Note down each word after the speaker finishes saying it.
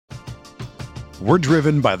We're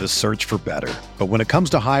driven by the search for better. But when it comes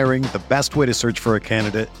to hiring, the best way to search for a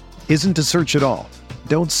candidate isn't to search at all.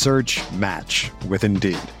 Don't search, match with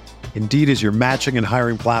Indeed. Indeed is your matching and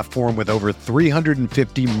hiring platform with over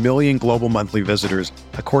 350 million global monthly visitors,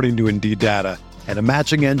 according to Indeed data, and a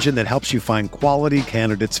matching engine that helps you find quality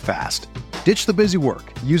candidates fast. Ditch the busy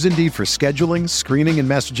work. Use Indeed for scheduling, screening, and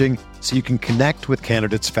messaging so you can connect with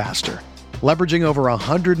candidates faster. Leveraging over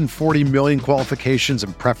 140 million qualifications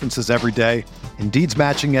and preferences every day, Indeed's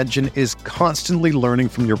matching engine is constantly learning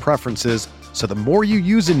from your preferences, so the more you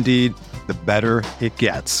use Indeed, the better it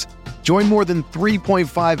gets. Join more than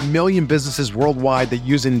 3.5 million businesses worldwide that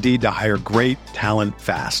use Indeed to hire great talent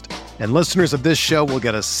fast. And listeners of this show will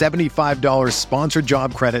get a $75 sponsored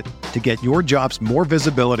job credit to get your jobs more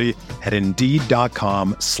visibility at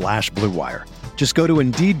Indeed.com/Blue Wire. Just go to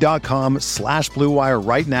Indeed.com/Blue Wire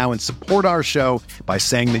right now and support our show by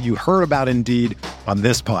saying that you heard about Indeed on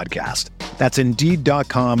this podcast. That's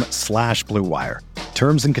Indeed.com/Blue Wire.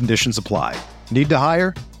 Terms and conditions apply. Need to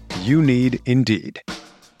hire? You need Indeed.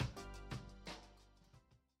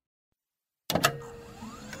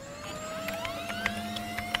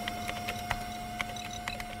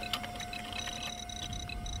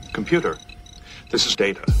 Computer, this is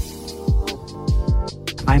Data.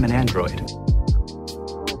 I'm an android.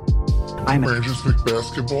 Rangers pick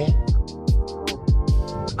basketball.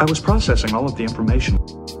 I was processing all of the information.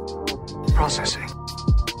 Processing.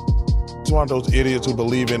 It's one of those idiots who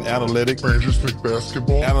believe in analytics. Rangers pick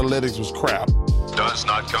basketball. Analytics was crap. Does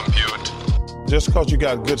not compute. Just because you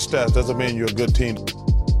got good stats doesn't mean you're a good team.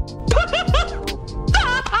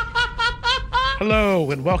 Hello,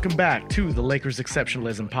 and welcome back to the Lakers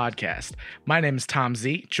Exceptionalism Podcast. My name is Tom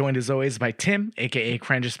Z, joined as always by Tim, a.k.a.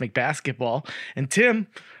 Cranjus McBasketball. And Tim,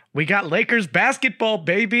 we got Lakers basketball,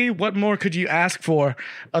 baby. What more could you ask for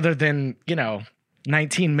other than,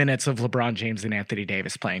 19 minutes of LeBron James and Anthony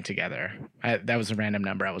Davis playing together? That was a random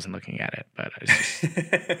number. I wasn't looking at it, but I just...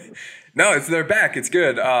 No, they're back. It's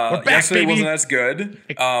good. Back, yesterday baby. wasn't as good.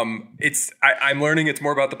 I'm learning it's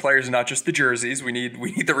more about the players and not just the jerseys. We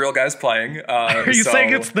need the real guys playing. Are you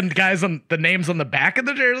saying it's the guys on the names on the back of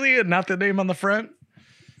the jersey and not the name on the front?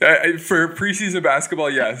 For preseason basketball,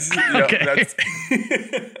 yes. Okay.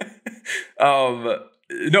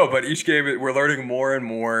 No, but each game we're learning more and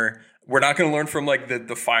more. We're not going to learn from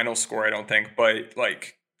the final score, I don't think, but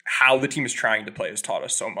how the team is trying to play has taught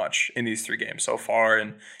us so much in these 3 games so far,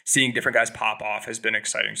 and seeing different guys pop off has been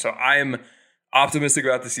exciting. So I'm optimistic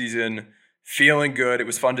about the season, feeling good. It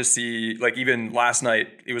was fun to see, even last night,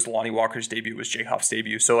 it was Lonnie Walker's debut, it was Jay Huff's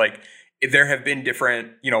debut. So there have been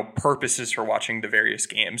different, purposes for watching the various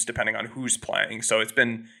games depending on who's playing. So it's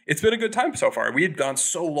been a good time so far. We had gone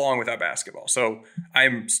so long without basketball. So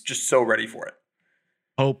I'm just so ready for it.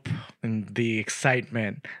 Hope and the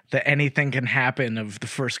excitement that anything can happen of the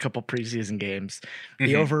first couple preseason games,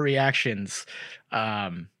 the overreactions.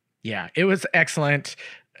 It was excellent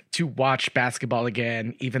to watch basketball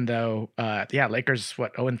again, even though, Lakers,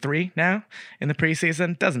 0-3 now in the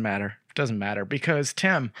preseason? Doesn't matter because,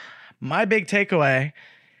 Tim, my big takeaway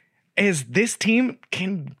is this team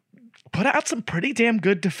can put out some pretty damn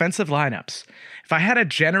good defensive lineups. If I had a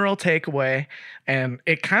general takeaway, and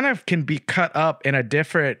it kind of can be cut up in a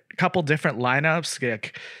couple different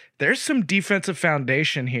lineups, there's some defensive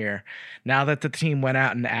foundation here now that the team went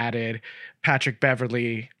out and added Patrick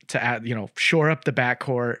Beverley to add, shore up the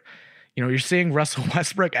backcourt. You're seeing Russell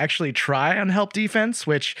Westbrook actually try on help defense,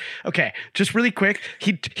 which, okay, just really quick,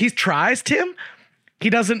 he tries, Tim. He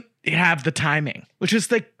doesn't have the timing, which is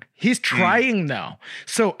he's trying though.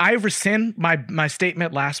 So I rescind my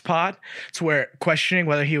statement last pod to where questioning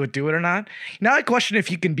whether he would do it or not. Now I question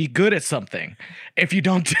if you can be good at something if you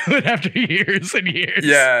don't do it after years and years.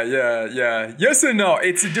 Yeah. Yes and no.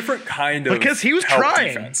 It's a different kind of because he was help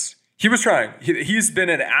trying. Defense. He was trying. He's been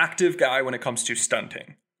an active guy when it comes to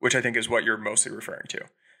stunting, which I think is what you're mostly referring to.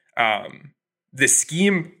 The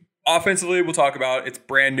scheme offensively, we'll talk about. It's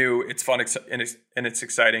brand new. It's fun and it's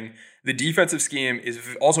exciting. The defensive scheme is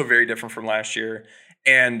also very different from last year.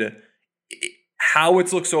 And how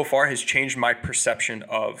it's looked so far has changed my perception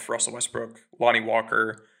of Russell Westbrook, Lonnie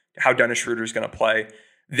Walker, how Dennis Schroeder is going to play.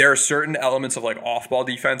 There are certain elements of off-ball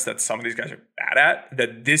defense that some of these guys are bad at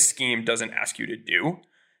that this scheme doesn't ask you to do.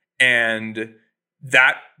 And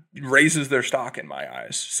that raises their stock in my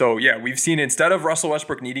eyes. So, yeah, we've seen instead of Russell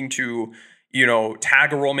Westbrook needing to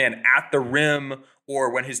tag a roll man at the rim,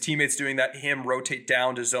 or when his teammates doing that, him rotate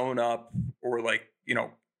down to zone up, or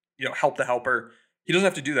help the helper. He doesn't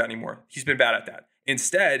have to do that anymore. He's been bad at that.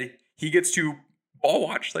 Instead, he gets to ball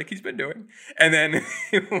watch like he's been doing. And then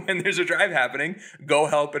when there's a drive happening, go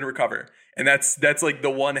help and recover. And that's like the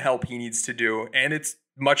one help he needs to do. And it's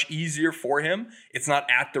much easier for him. It's not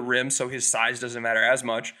at the rim, so his size doesn't matter as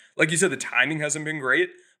much. Like you said, the timing hasn't been great,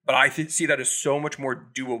 but I see that as so much more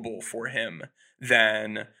doable for him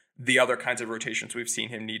than the other kinds of rotations we've seen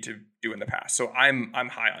him need to do in the past. So I'm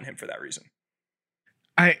high on him for that reason.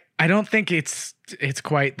 I don't think it's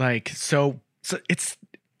quite like so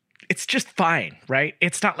it's just fine, right?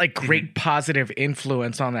 It's not like great positive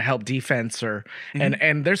influence on the help defense or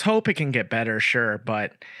and there's hope it can get better, sure,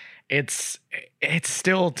 but it's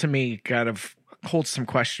still to me kind of holds some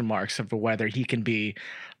question marks of whether he can be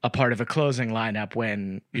a part of a closing lineup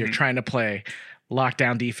when you're trying to play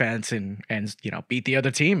lockdown defense and beat the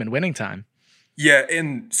other team in winning time. Yeah,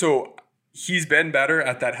 and so he's been better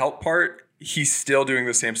at that help part. He's still doing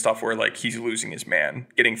the same stuff where like he's losing his man,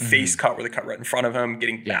 getting face cut where they cut right in front of him,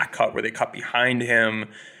 getting back cut where they cut behind him.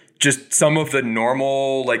 Just some of the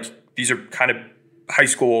normal, like these are kind of high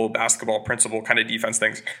school basketball principle kind of defense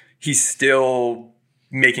things. He's still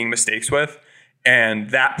making mistakes with, and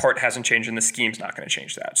that part hasn't changed and the scheme's not going to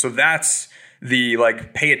change that. So that's the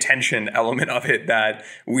like pay attention element of it that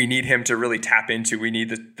we need him to really tap into. We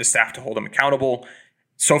need the staff to hold him accountable.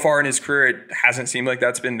 So far in his career, it hasn't seemed like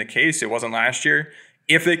that's been the case. It wasn't last year.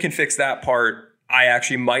 If they can fix that part, I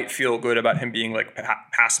actually might feel good about him being like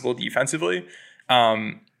passable defensively.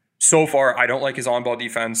 So far, I don't like his on-ball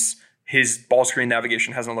defense. His ball screen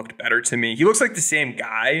navigation hasn't looked better to me. He looks like the same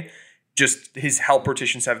guy, just his help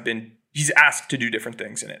rotations have been, he's asked to do different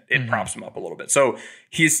things, and it props him up a little bit. So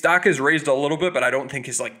his stock is raised a little bit, but I don't think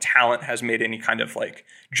his like talent has made any kind of like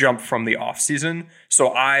jump from the offseason.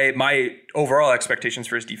 So my overall expectations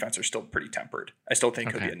for his defense are still pretty tempered. I still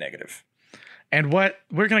think he'll be a negative. And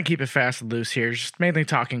we're going to keep it fast and loose here, just mainly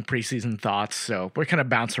talking preseason thoughts. So we're kind of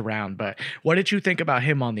bounce around. But what did you think about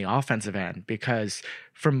him on the offensive end? Because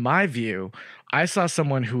from my view, I saw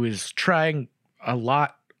someone who is trying a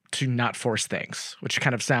lot to not force things, which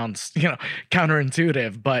kind of sounds,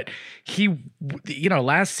 counterintuitive, but he,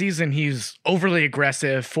 last season he's overly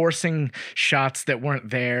aggressive, forcing shots that weren't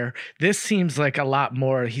there. This seems like a lot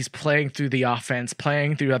more he's playing through the offense,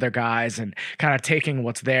 playing through other guys and kind of taking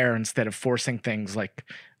what's there instead of forcing things like,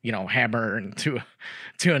 hammer into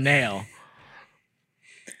a nail.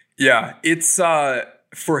 Yeah, it's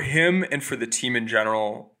for him and for the team in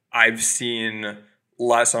general, I've seen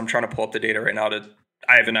less. I'm trying to pull up the data right now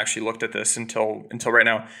I haven't actually looked at this until right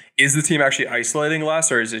now. Is the team actually isolating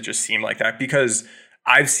less, or does it just seem like that? Because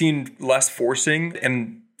I've seen less forcing,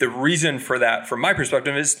 and the reason for that, from my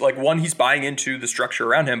perspective, is like one, he's buying into the structure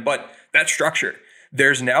around him, but that structure,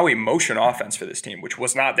 there's now a motion offense for this team, which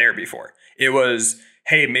was not there before. It was,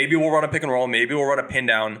 hey, maybe we'll run a pick and roll, maybe we'll run a pin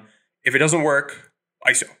down. If it doesn't work,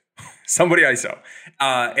 ISO. Somebody ISO.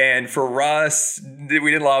 And for Russ,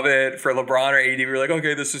 we didn't love it. For LeBron or AD, we were like,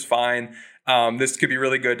 okay, this is fine. This could be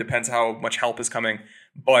really good. Depends how much help is coming.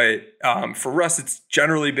 But for Russ, it's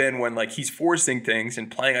generally been when like he's forcing things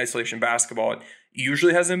and playing isolation basketball. It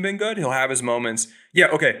usually hasn't been good. He'll have his moments. Yeah,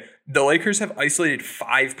 okay. The Lakers have isolated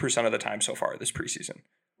 5% of the time so far this preseason,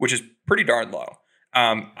 which is pretty darn low.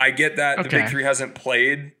 I get that the Big Three hasn't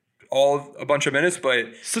played a bunch of minutes, but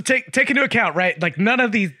so take into account, right? Like none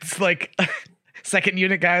of these like second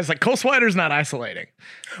unit guys, like Cole Swider's not isolating,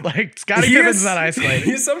 like Scottie Pippen's not isolating.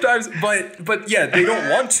 He's sometimes, but yeah, they don't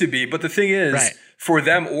want to be. But the thing is, for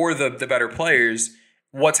them or the better players,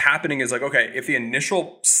 what's happening is like, okay, if the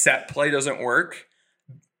initial set play doesn't work,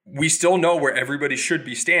 we still know where everybody should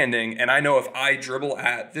be standing. And I know if I dribble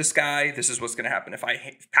at this guy, this is what's going to happen. If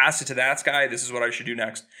I pass it to that guy, this is what I should do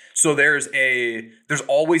next. So there's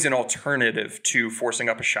always an alternative to forcing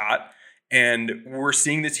up a shot. And we're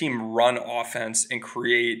seeing the team run offense and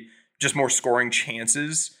create just more scoring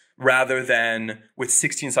chances rather than with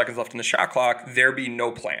 16 seconds left in the shot clock, there be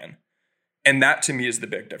no plan. And that to me is the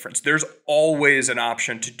big difference. There's always an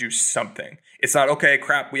option to do something. It's not, okay,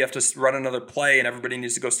 crap, we have to run another play and everybody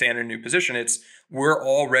needs to go stand in a new position. It's we're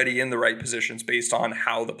already in the right positions based on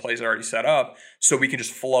how the plays are already set up, so we can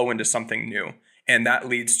just flow into something new. And that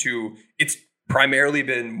leads to, it's primarily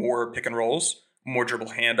been more pick and rolls, more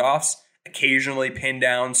dribble handoffs, occasionally pin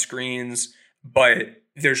down screens, but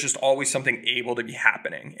there's just always something able to be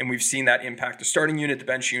happening. And we've seen that impact the starting unit, the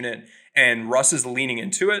bench unit, and Russ is leaning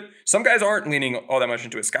into it. Some guys aren't leaning all that much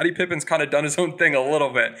into it. Scottie Pippen's kind of done his own thing a little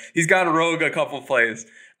bit. He's gone rogue a couple plays.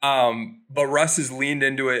 But Russ has leaned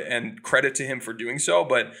into it, and credit to him for doing so.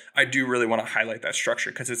 But I do really want to highlight that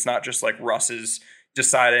structure because it's not just like Russ is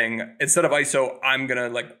deciding, instead of ISO, I'm going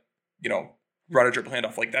to run a dribble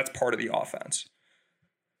handoff. Like that's part of the offense.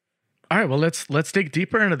 All right, well, let's dig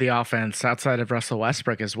deeper into the offense outside of Russell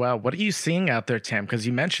Westbrook as well. What are you seeing out there, Tim? Because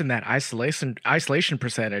you mentioned that isolation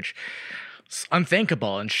percentage.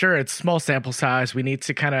 unthinkable. And sure, it's small sample size. We need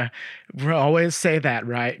to we always say that,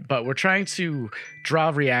 right? But we're trying to draw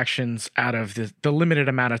reactions out of the limited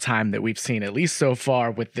amount of time that we've seen, at least so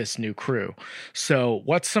far with this new crew. So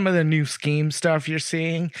what's some of the new scheme stuff you're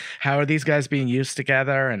seeing? How are these guys being used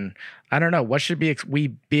together? And I don't know, what should we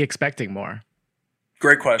be expecting more?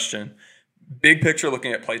 Great question. Big picture,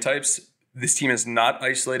 looking at play types, this team is not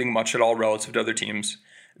isolating much at all relative to other teams.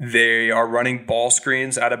 They are running ball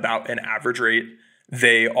screens at about an average rate.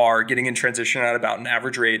 They are getting in transition at about an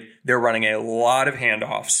average rate. They're running a lot of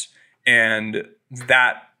handoffs. And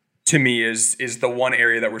that, to me, is the one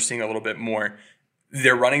area that we're seeing a little bit more.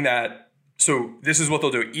 They're running that. So this is what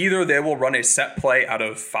they'll do. Either they will run a set play out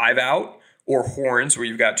of 5 out, or horns, where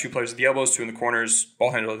you've got 2 players at the elbows, 2 in the corners,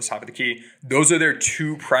 ball handle at the top of the key. Those are their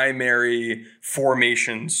 2 primary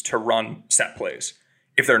formations to run set plays.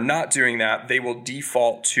 If they're not doing that, they will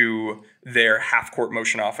default to their half-court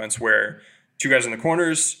motion offense, where 2 guys in the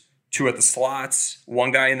corners, 2 at the slots,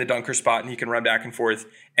 1 guy in the dunker spot, and he can run back and forth.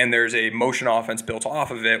 And there's a motion offense built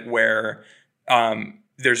off of it where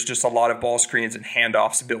there's just a lot of ball screens and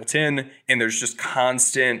handoffs built in, and there's just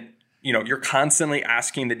constant, you're constantly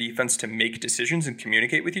asking the defense to make decisions and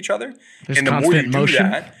communicate with each other. There's and the more you motion.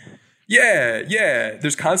 do that,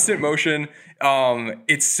 there's constant motion.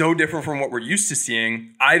 It's so different from what we're used to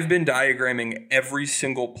seeing. I've been diagramming every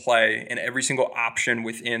single play and every single option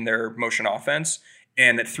within their motion offense.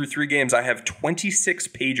 And through 3 games, I have 26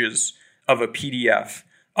 pages of a PDF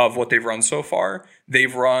of what they've run so far.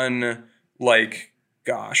 They've run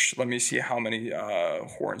let me see how many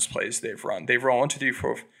horns plays they've run. They've run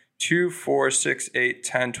 2, 4, 6, 8,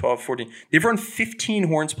 10, 12, 14. They've run 15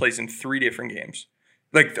 horns plays in 3 different games.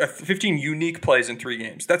 15 unique plays in 3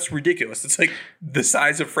 games. That's ridiculous. It's like the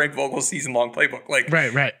size of Frank Vogel's season-long playbook.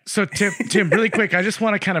 Right. So Tim, really quick, I just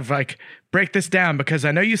want to kind of break this down, because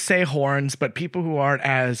I know you say horns, but people who aren't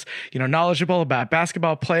as knowledgeable about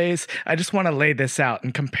basketball plays, I just want to lay this out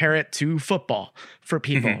and compare it to football for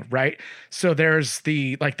people, right? So there's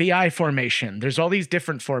the I formation. There's all these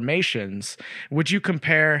different formations. Would you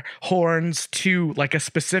compare horns to a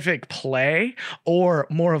specific play, or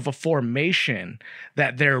more of a formation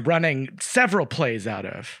that they're running several plays out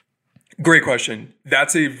of? Great question.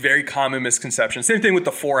 That's a very common misconception. Same thing with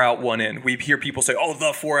the 4 out, 1 in. We hear people say,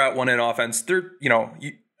 the 4 out, 1 in offense.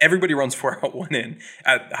 Everybody runs 4 out, 1 in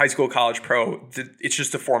at high school, college, pro. It's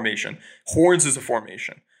just a formation. Horns is a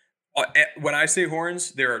formation. When I say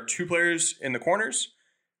horns, there are 2 players in the corners.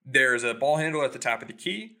 There's a ball handle at the top of the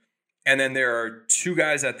key. And then there are 2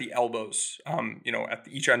 guys at the elbows, at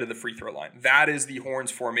each end of the free throw line. That is the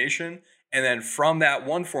horns formation. And then from that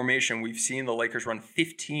one formation, we've seen the Lakers run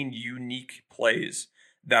 15 unique plays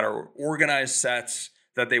that are organized sets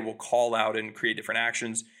that they will call out and create different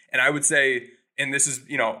actions. And I would say, and this is,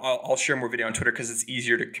 I'll share more video on Twitter because it's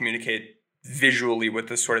easier to communicate visually with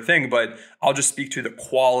this sort of thing, but I'll just speak to the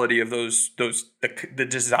quality of the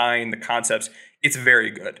design, the concepts. It's very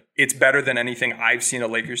good. It's better than anything I've seen a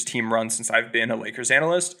Lakers team run since I've been a Lakers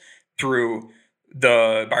analyst through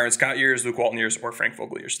the Byron Scott years, Luke Walton years, or Frank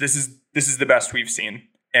Vogel years. This is the best we've seen.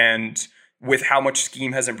 And with how much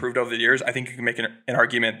scheme has improved over the years, I think you can make an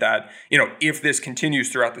argument that, if this continues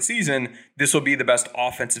throughout the season, this will be the best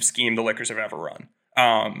offensive scheme the Lakers have ever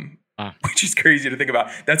run. Which is crazy to think about.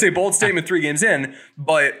 That's a bold statement 3 games in,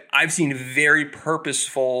 but I've seen very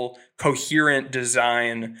purposeful, coherent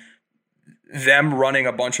design, them running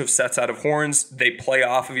a bunch of sets out of horns. They play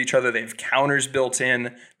off of each other. They have counters built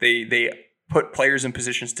in. They put players in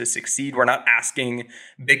positions to succeed. We're not asking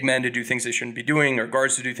big men to do things they shouldn't be doing or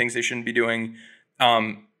guards to do things they shouldn't be doing.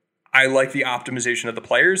 I like the optimization of the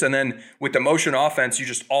players. And then with the motion offense, you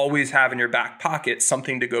just always have in your back pocket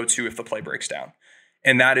something to go to if the play breaks down.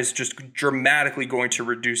 And that is just dramatically going to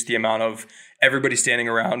reduce the amount of everybody standing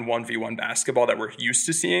around 1v1 basketball that we're used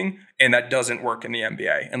to seeing. And that doesn't work in the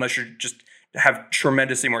NBA unless you just have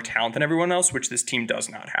tremendously more talent than everyone else, which this team does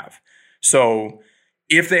not have. So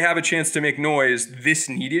if they have a chance to make noise, this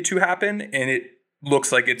needed to happen, and it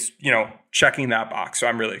looks like it's, checking that box. So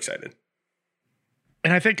I'm really excited.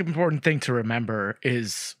 And I think an important thing to remember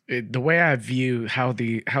is the way I view how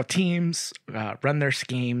teams run their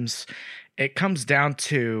schemes. It comes down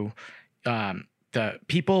to the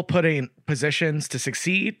people putting positions to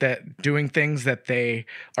succeed, that doing things that they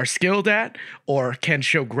are skilled at or can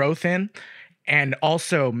show growth in. And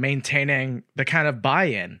also maintaining the kind of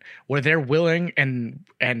buy-in where they're willing and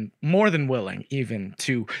more than willing even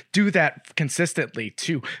to do that consistently,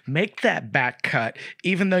 to make that back cut,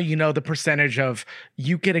 even though the percentage of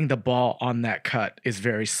you getting the ball on that cut is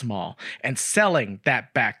very small, and selling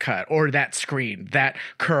that back cut or that screen, that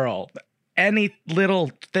curl, any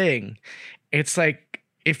little thing It's like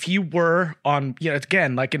if you were on,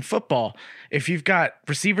 again, like in football, if you've got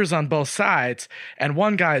receivers on both sides and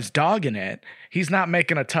one guy is dogging it, he's not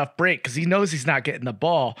making a tough break because he knows he's not getting the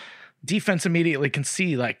ball. Defense immediately can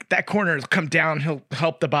see like that corner will come down. He'll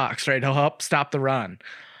help the box, right? He'll help stop the run.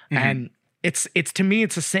 And it's to me,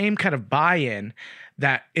 it's the same kind of buy-in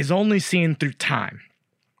that is only seen through time.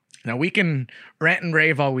 Now we can rant and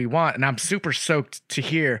rave all we want, and I'm super soaked to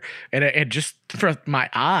hear, and it just for my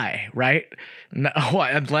eye, right?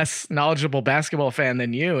 I'm less knowledgeable basketball fan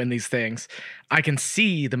than you in these things. I can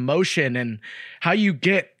see the motion and how you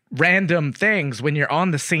get random things when you're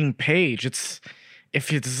on the same page.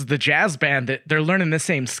 If it's the jazz band, that they're learning the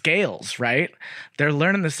same scales, right? They're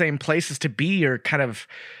learning the same places to be, or kind of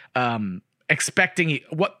expecting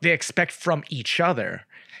what they expect from each other,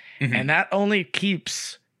 and that only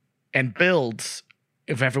keeps and builds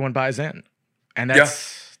if everyone buys in. And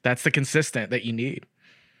that's the consistent that you need.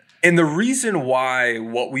 And the reason why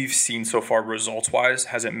what we've seen so far results-wise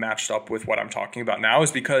hasn't matched up with what I'm talking about now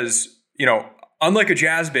is because, unlike a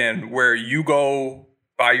jazz band where you go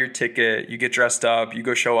buy your ticket, you get dressed up, you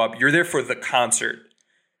go show up, you're there for the concert.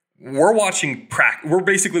 We're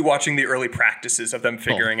basically watching the early practices of them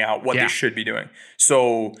figuring out what they should be doing.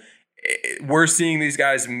 So we're seeing these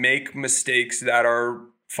guys make mistakes that are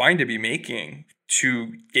fine to be making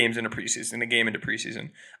 2 games into preseason, a game into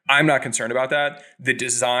preseason. I'm not concerned about that. The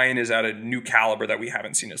design is at a new caliber that we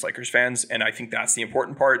haven't seen as Lakers fans, and I think that's the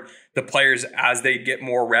important part. The players, as they get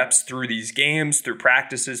more reps through these games, through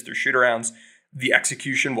practices, through shoot-arounds, the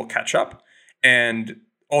execution will catch up. And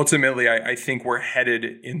ultimately, I think we're headed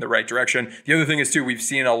in the right direction. The other thing is, too, we've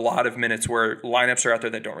seen a lot of minutes where lineups are out there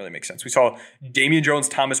that don't really make sense. We saw Damian Jones,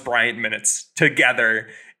 Thomas Bryant minutes together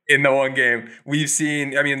in the one game. We've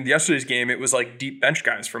seen, yesterday's game, it was like deep bench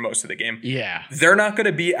guys for most of the game. Yeah. They're not going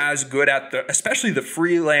to be as good at especially the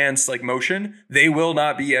freelance like motion. They will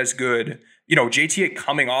not be as good. JTA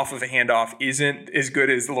coming off of a handoff isn't as good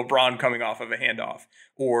as LeBron coming off of a handoff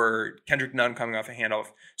or Kendrick Nunn coming off a handoff.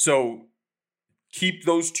 So keep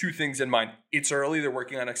those 2 things in mind. It's early. They're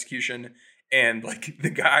working on execution. And like the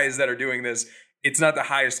guys that are doing this, it's not the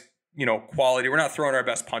highest, quality. We're not throwing our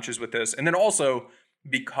best punches with this. And then also,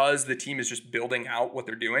 because the team is just building out what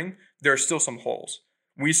they're doing, there are still some holes.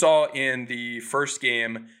 We saw in the first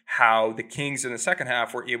game how the Kings in the second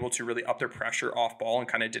half were able to really up their pressure off ball and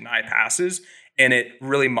kind of deny passes, and it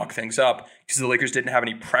really mucked things up because the Lakers didn't have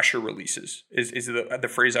any pressure releases, is the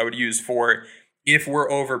phrase I would use for if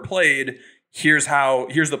we're overplayed, here's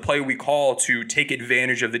the play we call to take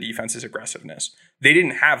advantage of the defense's aggressiveness. They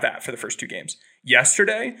didn't have that for the first 2 games.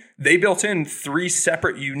 Yesterday, they built in 3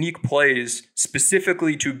 separate unique plays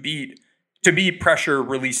specifically to be pressure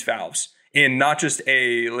release valves, in not just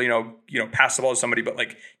a pass the ball to somebody, but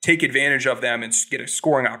like take advantage of them and get a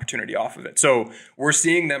scoring opportunity off of it. So we're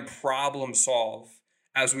seeing them problem solve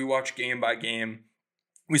as we watch game by game.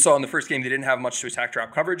 We saw in the first game they didn't have much to attack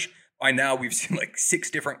drop coverage. By now, we've seen like 6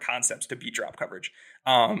 different concepts to beat drop coverage.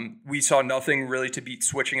 We saw nothing really to beat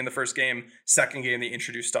switching in the first game. Second game, they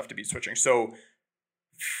introduced stuff to beat switching. So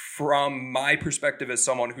from my perspective as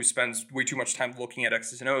someone who spends way too much time looking at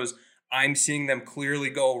X's and O's, I'm seeing them clearly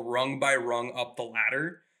go rung by rung up the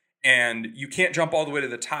ladder. And you can't jump all the way to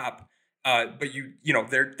the top, but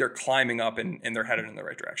they're climbing up and they're headed in the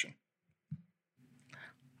right direction.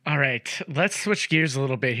 All right, let's switch gears a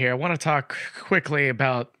little bit here. I want to talk quickly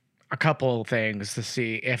about a couple things to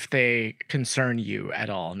see if they concern you at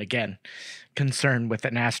all. And again, concern with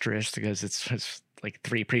an asterisk because it's like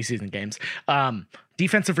 3 preseason games.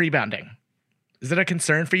 Defensive rebounding. Is it a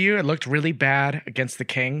concern for you? It looked really bad against the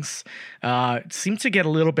Kings. It seemed to get a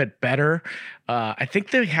little bit better. I think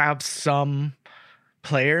they have some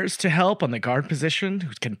players to help on the guard position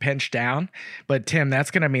who can pinch down. But Tim, that's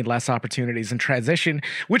going to mean less opportunities in transition,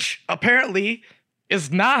 which apparently is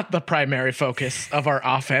not the primary focus of our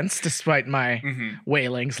offense, despite my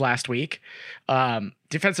wailings last week.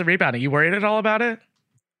 Defensive rebounding, you worried at all about it?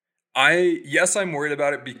 Yes, I'm worried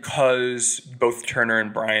about it because both Turner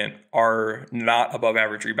and Bryant are not above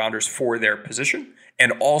average rebounders for their position.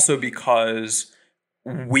 And also because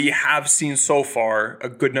we have seen so far a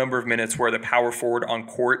good number of minutes where the power forward on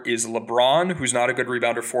court is LeBron, who's not a good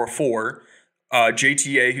rebounder for 4,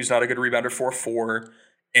 JTA, who's not a good rebounder for 4,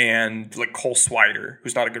 and like Cole Swider,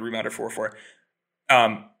 who's not a good rebounder for 4.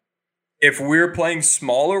 If we're playing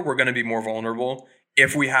smaller, we're going to be more vulnerable.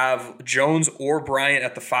 If we have Jones or Bryant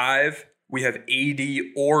at the 5, we have AD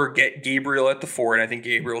or get Gabriel at the 4, and I think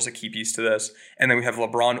Gabriel's a key piece to this. And then we have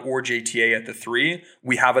LeBron or JTA at the 3.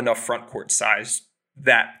 We have enough front court size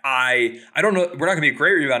that I don't know. We're not going to be a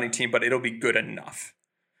great rebounding team, but it'll be good enough.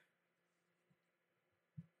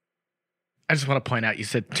 I just want to point out you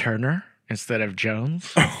said Turner instead of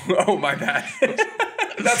Jones. Oh, my bad.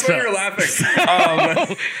 That's why you're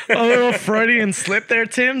laughing. A little Freudian slip there,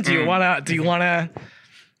 Tim. Do you wanna?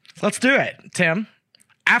 Let's do it, Tim.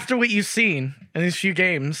 After what you've seen in these few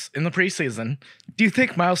games in the preseason, do you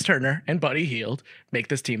think Miles Turner and Buddy Hield make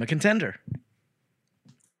this team a contender?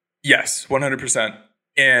 Yes, 100%.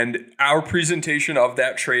 And our presentation of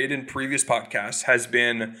that trade in previous podcasts has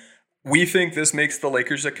been, we think this makes the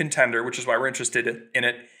Lakers a contender, which is why we're interested in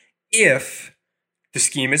it, if the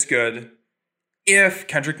scheme is good, if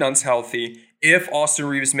Kendrick Nunn's healthy, if Austin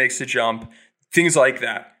Reeves makes a jump, things like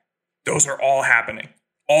that. Those are all happening.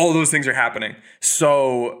 All of those things are happening.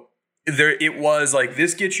 So it was like,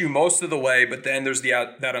 this gets you most of the way, but then there's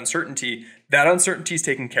that uncertainty. That uncertainty is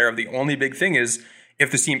taken care of. The only big thing is, if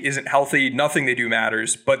the team isn't healthy, nothing they do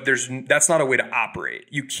matters, but that's not a way to operate.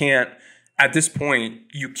 You can't, at this point,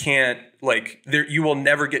 you will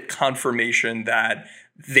never get confirmation that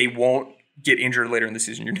they won't get injured later in the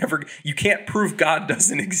season. You can't prove God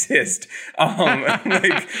doesn't exist. You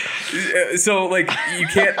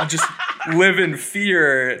can't just live in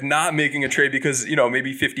fear not making a trade because,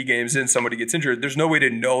 maybe 50 games in somebody gets injured. There's no way to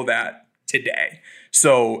know that today.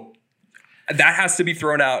 So that has to be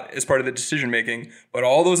thrown out as part of the decision making. But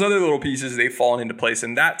all those other little pieces, they've fallen into place.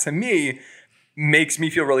 And that, to me, makes me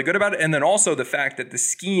feel really good about it. And then also the fact that the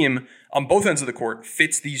scheme on both ends of the court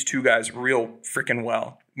fits these two guys real freaking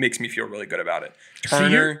well makes me feel really good about it.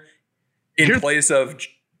 Turner in place of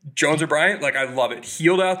Jones or Bryant, I love it.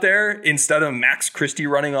 Hield out there instead of Max Christie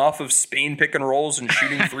running off of Spain pick and rolls and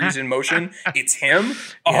shooting threes in motion. It's him.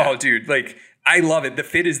 Yeah. Oh, dude, I love it. The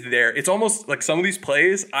fit is there. It's almost like some of these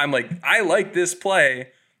plays, I'm like, I like this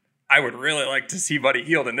play. I would really like to see Buddy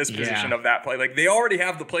Hield in this position of that play. They already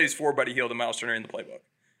have the plays for Buddy Hield and Miles Turner in the playbook.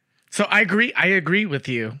 So I agree with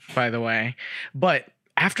you, by the way. But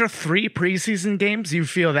after 3 preseason games, you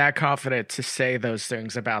feel that confident to say those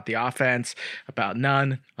things about the offense, about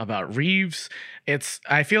Nunn, about Reeves.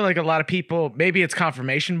 I feel like a lot of people, maybe it's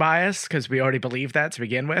confirmation bias because we already believe that to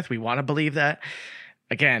begin with. We want to believe that.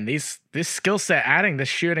 Again, this skill set, adding the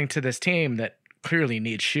shooting to this team that clearly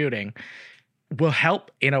needs shooting, will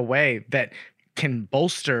help in a way that can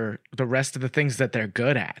bolster the rest of the things that they're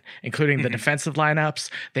good at, including the defensive lineups.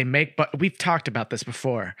 But we've talked about this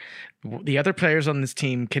before. The other players on this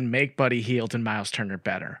team can make Buddy Hield and Miles Turner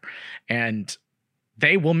better, and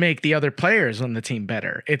they will make the other players on the team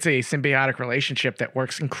better. It's a symbiotic relationship that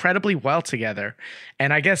works incredibly well together.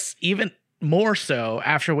 And I guess even more so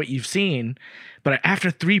after what you've seen, but after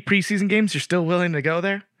 3 preseason games, you're still willing to go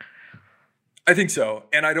there? I think so.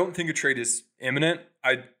 And I don't think a trade is imminent.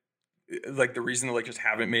 The reason the Lakers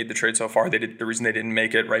haven't made the trade so far, the reason they didn't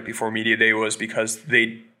make it right before media day was because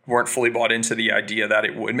they weren't fully bought into the idea that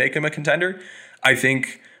it would make him a contender. I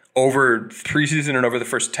think over preseason and over the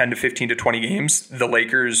first 10 to 15 to 20 games, the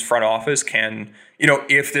Lakers front office can,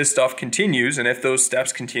 if this stuff continues and if those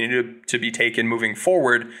steps continue to be taken moving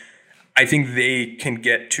forward, I think they can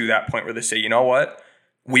get to that point where they say, you know what,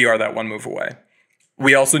 we are that one move away.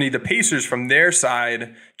 We also need the Pacers from their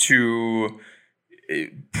side to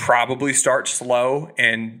probably start slow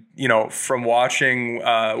and, from watching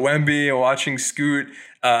Wemby and watching Scoot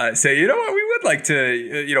say, you know what, we would like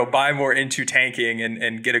to, buy more into tanking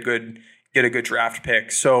and get a good draft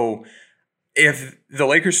pick. So if the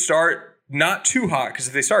Lakers start not too hot, because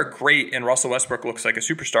if they start great and Russell Westbrook looks like a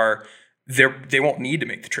superstar, they won't need to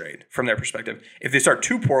make the trade from their perspective. If they start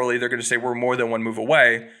too poorly, they're going to say we're more than one move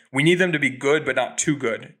away. We need them to be good, but not too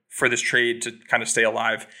good for this trade to kind of stay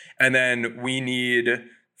alive. And then we need,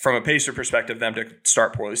 from a Pacer perspective, them to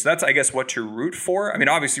start poorly. So that's, I guess, what to root for. I mean,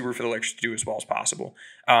 obviously root for the Lakers to do as well as possible.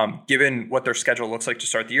 Given what their schedule looks like to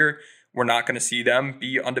start the year, we're not going to see them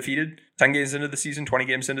be undefeated 10 games into the season, 20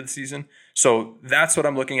 games into the season. So that's what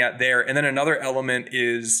I'm looking at there. And then another element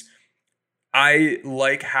is I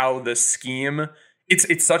like how the scheme,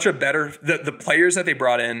 it's such a better, the players that they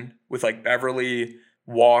brought in with Beverly,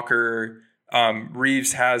 Walker,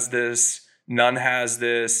 Reeves has this, Nunn has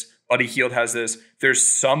this, Buddy Hield has this. There's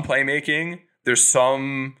some playmaking, there's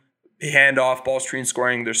some handoff, ball screen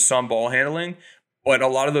scoring, there's some ball handling. But a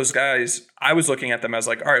lot of those guys, I was looking at them as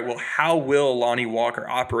all right, well, how will Lonnie Walker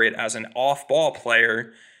operate as an off-ball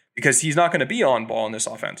player? Because he's not going to be on ball in this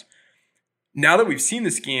offense. Now that we've seen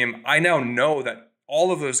the scheme, I now know that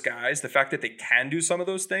all of those guys, the fact that they can do some of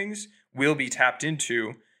those things will be tapped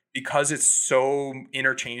into because it's so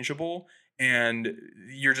interchangeable and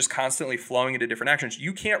you're just constantly flowing into different actions.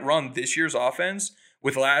 You can't run this year's offense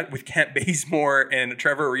with Kent Bazemore and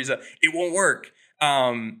Trevor Ariza. It won't work.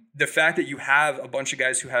 The fact that you have a bunch of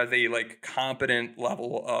guys who have a competent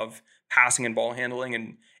level of passing and ball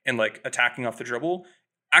handling and like attacking off the dribble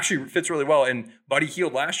actually fits really well. And Buddy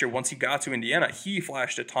Hield last year, once he got to Indiana, he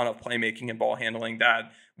flashed a ton of playmaking and ball handling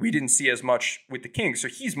that we didn't see as much with the Kings. So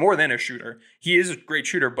he's more than a shooter. He is a great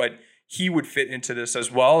shooter, but he would fit into this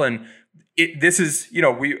as well. And this is,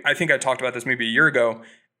 I think I talked about this maybe a year ago.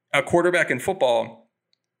 A quarterback in football,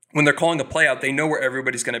 when they're calling a play out, they know where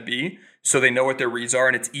everybody's going to be. So they know what their reads are,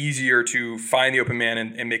 and it's easier to find the open man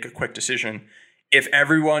and make a quick decision. If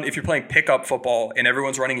you're playing pickup football and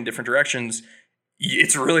everyone's running in different directions,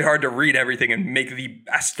 it's really hard to read everything and make the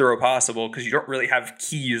best throw possible because you don't really have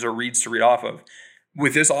keys or reads to read off of.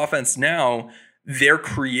 With this offense now, they're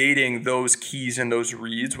creating those keys and those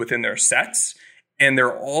reads within their sets. And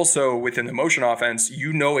they're also within the motion offense,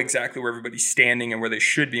 exactly where everybody's standing and where they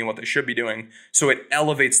should be and what they should be doing. So it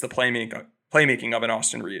elevates the playmaking of an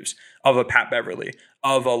Austin Reeves, of a Pat Beverly,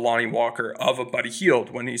 of a Lonnie Walker, of a Buddy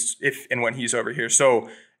Hield when he's over here. So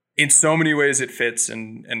in so many ways it fits,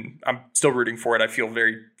 and I'm still rooting for it. I feel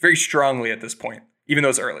very, very strongly at this point, even though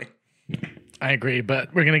it's early. I agree,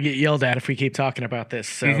 but we're going to get yelled at if we keep talking about this.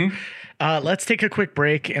 So let's take a quick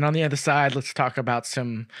break. And on the other side, let's talk about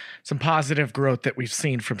some positive growth that we've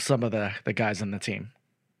seen from some of the guys on the team.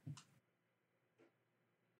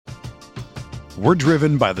 We're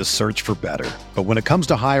driven by the search for better. But when it comes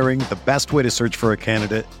to hiring, the best way to search for a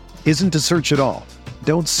candidate isn't to search at all.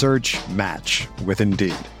 Don't search, match with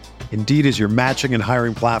Indeed. Indeed is your matching and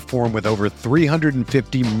hiring platform with over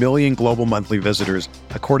 350 million global monthly visitors,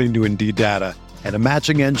 according to Indeed data, and a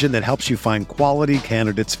matching engine that helps you find quality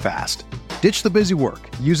candidates fast. Ditch the busy work.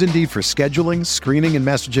 Use Indeed for scheduling, screening, and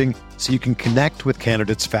messaging so you can connect with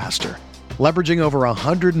candidates faster. Leveraging over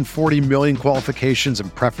 140 million qualifications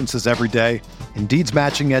and preferences every day, Indeed's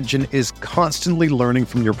matching engine is constantly learning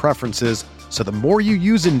from your preferences, so the more you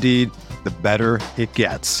use Indeed, the better it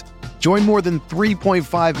gets. Join more than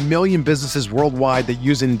 3.5 million businesses worldwide that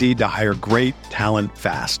use Indeed to hire great talent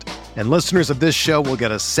fast. And listeners of this show will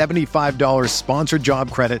get a $75 sponsored job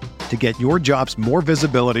credit to get your jobs more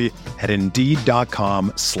visibility at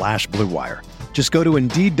Indeed.com/Blue Wire. Just go to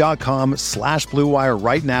Indeed.com/Blue Wire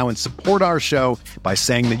right now and support our show by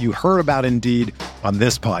saying that you heard about Indeed on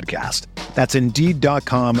this podcast. That's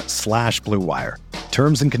Indeed.com/Blue Wire.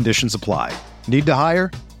 Terms and conditions apply. Need to hire?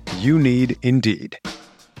 You need Indeed.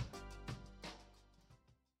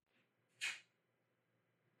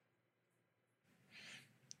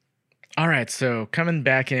 All right, so coming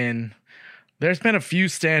back in, there's been a few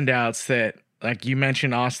standouts that, like you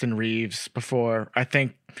mentioned Austin Reeves before. I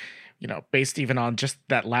think, based even on just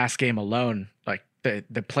that last game alone, like the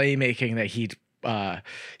playmaking that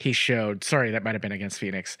he showed. Sorry, that might have been against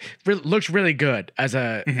Phoenix. Looks really good as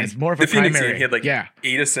more of a the Phoenix primary. Game, he had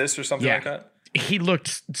 8 assists or something like that. He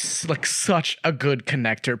looked like such a good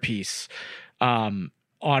connector piece.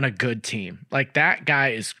 On a good team. Like, that guy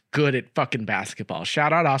is good at fucking basketball.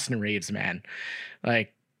 Shout out Austin Reeves, man.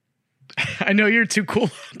 Like, I know you're too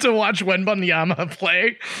cool to watch Wembanyama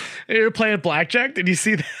play. You're playing blackjack. Did you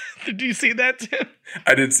see that? Did you see that, Tim?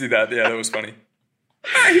 I did see that. Yeah, that was funny.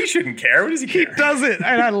 He shouldn't care. What does he care? He doesn't,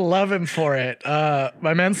 and I love him for it.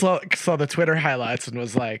 My man saw the Twitter highlights and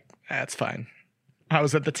was like, that's fine. I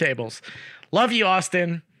was at the tables. Love you,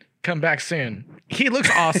 Austin. Come back soon. He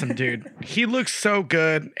looks awesome, dude. He looks so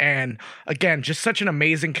good. And again, just such an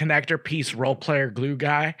amazing connector piece, role player, glue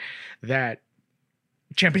guy that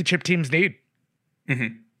championship teams need.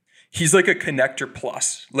 Mm-hmm. He's like a connector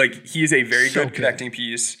plus. Like, he's a very good connecting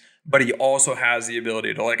piece, but he also has the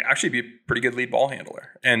ability to actually be a pretty good lead ball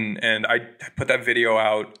handler. And I put that video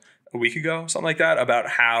out a week ago, something like that, about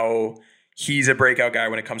how he's a breakout guy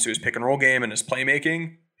when it comes to his pick and roll game and his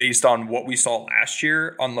playmaking, based on what we saw last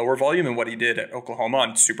year on lower volume and what he did at Oklahoma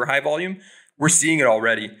on super high volume. We're seeing it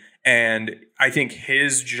already. And I think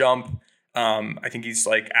his jump, I think he's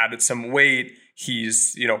added some weight.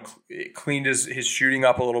 He's, cleaned his shooting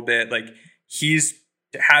up a little bit. He's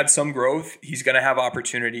had some growth. He's going to have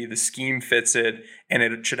opportunity. The scheme fits it, and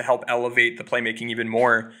it should help elevate the playmaking even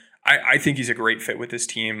more. I think he's a great fit with this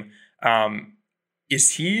team.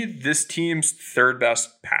 Is he this team's third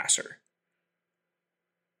best passer?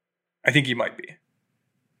 I think he might be.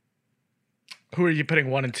 Who are you putting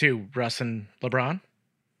 1 and 2? Russ and LeBron?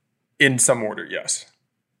 In some order, yes.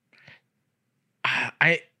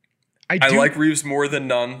 I like Reeves more than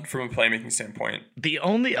none from a playmaking standpoint. The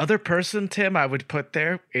only other person, Tim, I would put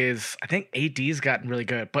there is, I think AD's gotten really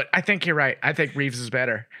good, but I think you're right. I think Reeves is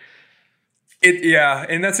better.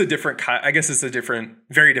 And that's a different kind. I guess it's a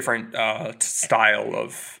very different style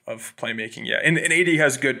of playmaking. Yeah, and AD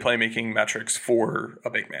has good playmaking metrics for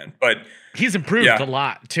a big man, but he's improved a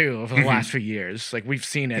lot too over the last few years. Like, we've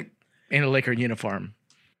seen it in a Laker uniform.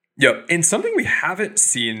 Yep. And something we haven't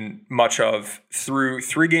seen much of through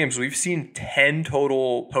 3 games, we've seen 10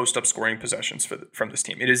 total post-up scoring possessions from this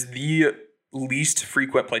team. It is the least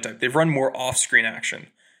frequent play type. They've run more off-screen action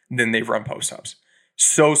than they've run post-ups.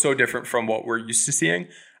 So different from what we're used to seeing.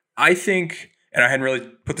 I think, and I hadn't really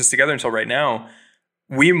put this together until right now,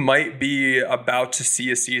 we might be about to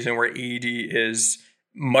see a season where AD is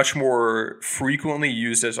much more frequently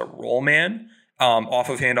used as a roll man, off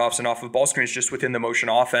of handoffs and off of ball screens, just within the motion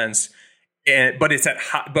offense. But it's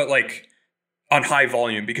on high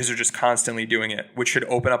volume because they're just constantly doing it, which should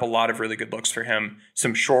open up a lot of really good looks for him,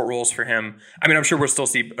 some short rolls for him. I mean, I'm sure we'll still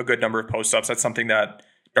see a good number of post-ups. That's something that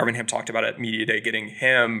Darvin Ham talked about at Media Day, getting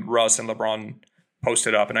him, Russ, and LeBron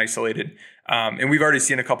posted up and isolated. And we've already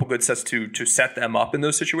seen a couple good sets to set them up in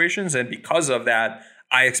those situations. And because of that,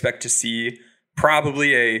 I expect to see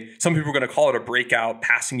probably some people are going to call it a breakout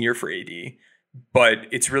passing year for AD, but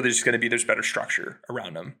it's really just going to be there's better structure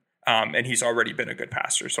around him. And he's already been a good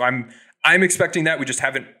passer. So I'm expecting that. We just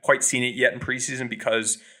haven't quite seen it yet in preseason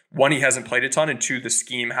because 1, he hasn't played a ton, and 2, the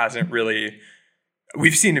scheme hasn't really,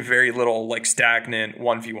 we've seen very little like stagnant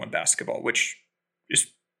 1v1 basketball, which is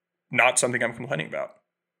not something I'm complaining about.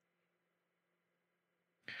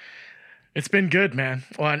 It's been good, man.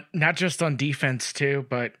 Well, not just on defense too,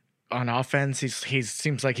 but on offense, he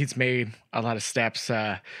seems like he's made a lot of steps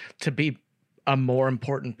to be a more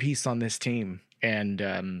important piece on this team.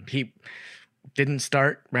 And he didn't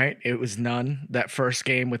start, right? It was none that first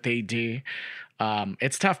game with AD.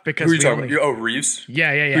 It's tough because who are you talking about? Oh, Reeves?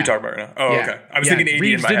 Yeah. Who are you talking about right now? Oh, yeah. Okay. I was thinking AD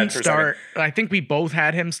Reeves in my didn't head for start. a second. I think we both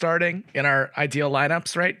had him starting in our ideal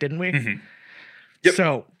lineups, right? Didn't we? Mm-hmm. Yep.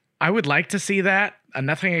 So I would like to see that.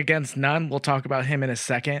 Nothing against Nunn. We'll talk about him in a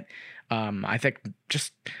second. I think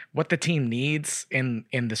just what the team needs in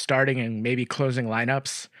the starting and maybe closing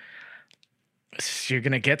lineups, you're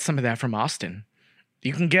going to get some of that from Austin.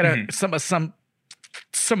 You can get some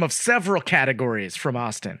of several categories from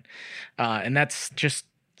Austin. And that's just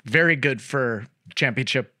very good for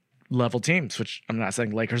championship level teams, which I'm not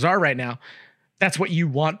saying Lakers are right now. That's what you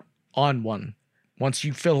want on one once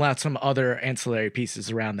you fill out some other ancillary pieces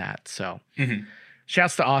around that. So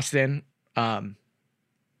shouts to Austin.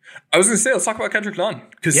 I was going to say, let's talk about Kendrick Nunn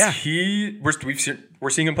because we're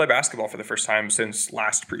seeing him play basketball for the first time since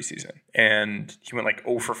last preseason, and he went like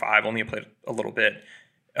 0 for 5, only played a little bit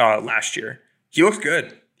last year. He looks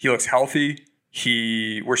good. He looks healthy.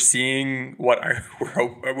 We're seeing what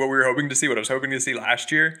we were hoping to see, what I was hoping to see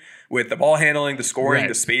last year with the ball handling, the scoring,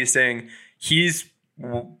 the spacing. He's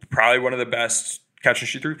probably one of the best catch and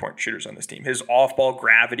shoot 3-point shooters on this team. His off-ball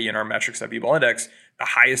gravity in our metrics at B-Ball Index, the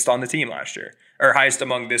highest on the team last year, or highest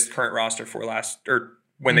among this current roster for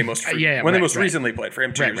when they most recently played for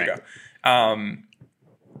him 2 years ago.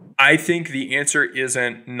 I think the answer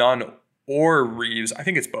isn't Nunn or Reeves. I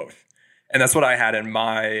think it's both. And that's what I had in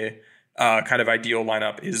my kind of ideal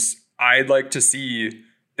lineup is I'd like to see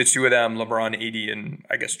the two of them, LeBron, AD, and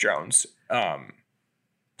I guess Jones,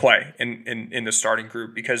 play in the starting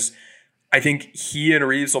group because I think he and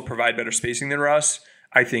Reeves will provide better spacing than Russ.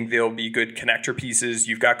 I think they'll be good connector pieces.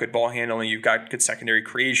 You've got good ball handling. You've got good secondary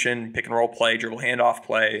creation, pick and roll play, dribble handoff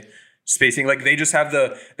play, spacing. Like they just have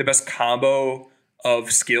the best combo of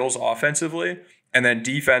skills offensively. And then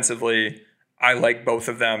defensively, I like both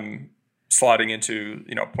of them slotting into,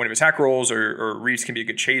 point of attack roles or Reeves can be a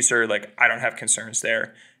good chaser. Like I don't have concerns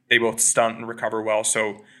there. They both stunt and recover well.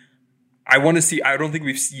 So I want to see, I don't think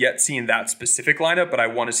we've yet seen that specific lineup, but I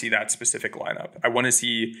want to see that specific lineup. I want to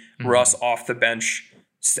see Russ off the bench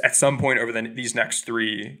at some point over these next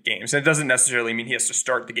 3 games. And it doesn't necessarily mean he has to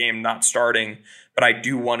start the game not starting, but I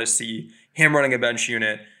do want to see him running a bench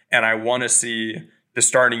unit, and I want to see the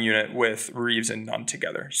starting unit with Reeves and Nunn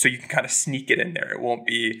together. So you can kind of sneak it in there. It won't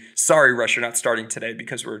be, sorry, Russ, you're not starting today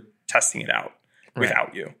because we're testing it out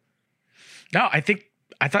without you. No, I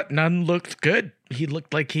thought Nunn looked good. He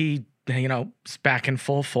looked like he is back in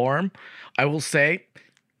full form. I will say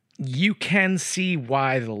you can see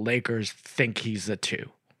why the Lakers think he's a 2.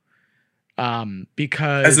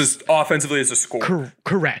 Because offensively as a scorer.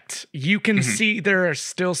 Correct. You can see there are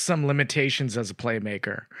still some limitations as a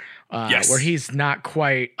playmaker where he's not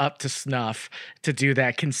quite up to snuff to do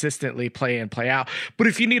that consistently play in, play out. But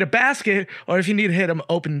if you need a basket or if you need to hit him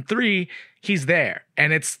open 3, he's there.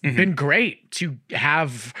 And it's been great to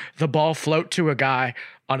have the ball float to a guy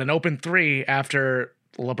on an open 3 after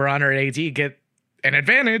LeBron or AD get an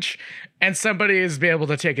advantage and somebody is be able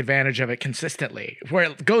to take advantage of it consistently where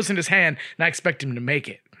it goes in his hand and I expect him to make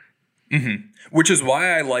it. Which is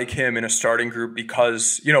why I like him in a starting group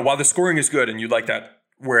because, while the scoring is good and you like that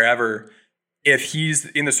wherever, if he's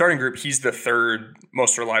in the starting group, he's the 3rd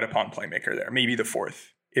most relied upon playmaker there, maybe the 4th.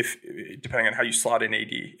 if depending on how you slot in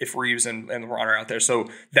AD, if Reeves and LeBron are out there. So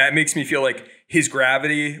that makes me feel like his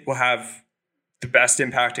gravity will have the best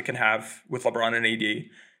impact it can have with LeBron and AD.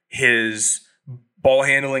 His ball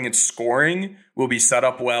handling and scoring will be set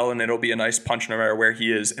up well, and it'll be a nice punch no matter where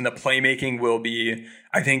he is. And the playmaking will be,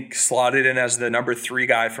 I think, slotted in as the number 3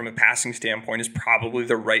 guy from a passing standpoint is probably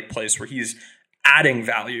the right place where he's adding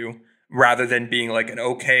value rather than being like an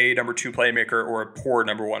okay number 2 playmaker or a poor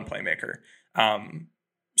number 1 playmaker.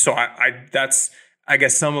 So that's, I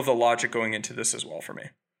guess, some of the logic going into this as well for me.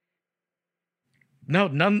 No,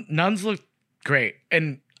 none's look great.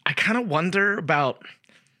 And I kind of wonder about,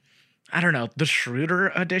 I don't know, the Schroeder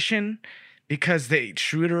addition, because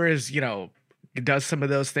Schroeder is, does some of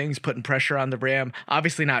those things, putting pressure on the rim,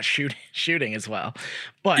 obviously not shooting as well,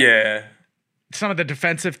 but yeah, some of the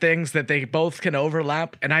defensive things that they both can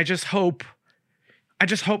overlap. And I just hope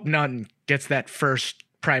Nunn gets that first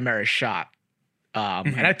primary shot.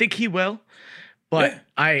 And I think he will, but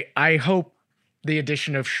yeah. I hope the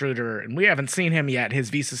addition of Schroeder, and we haven't seen him yet. His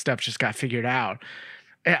visa stuff just got figured out.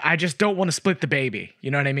 I just don't want to split the baby.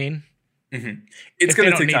 You know what I mean? Mm-hmm. It's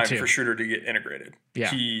going to take time for Schroeder to get integrated.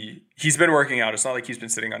 Yeah. He's been working out. It's not like he's been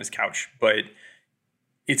sitting on his couch, but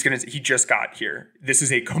he just got here. This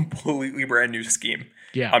is a completely brand new scheme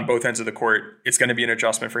on both ends of the court. It's going to be an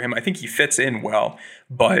adjustment for him. I think he fits in well,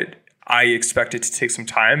 but I expect it to take some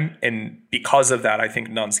time. And because of that, I think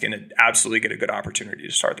Nunn's going to absolutely get a good opportunity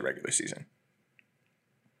to start the regular season.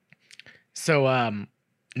 So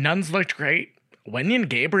Nunn's looked great. Wenyen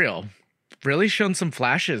Gabriel really shown some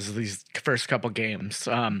flashes these first couple games.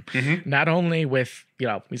 Not only with,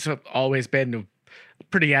 he's always been a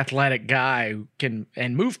pretty athletic guy who can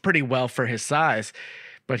and move pretty well for his size,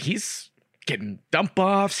 but he's getting dump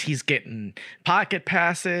offs. He's getting pocket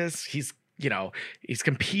passes. He's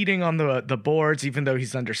competing on the boards, even though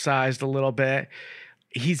he's undersized a little bit.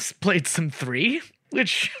 He's played some 3,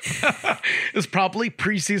 which is probably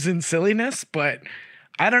preseason silliness, but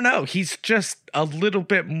I don't know. He's just a little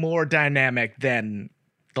bit more dynamic than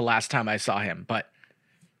the last time I saw him. But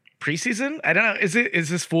preseason, I don't know. Is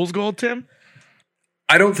this fool's gold, Tim?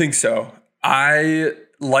 I don't think so. I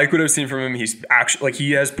like what I've seen from him. He's actually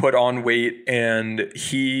he has put on weight, and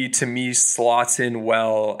he to me slots in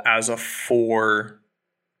well as a 4,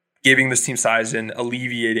 giving this team size and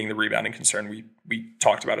alleviating the rebounding concern we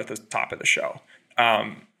talked about at the top of the show.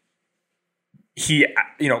 He,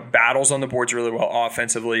 battles on the boards really well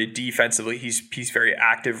offensively, defensively. He's very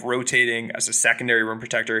active, rotating as a secondary rim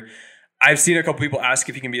protector. I've seen a couple people ask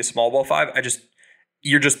if he can be a small ball 5.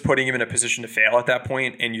 You're just putting him in a position to fail at that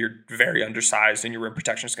point, and you're very undersized, and your rim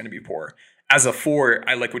protection is going to be poor. As a 4,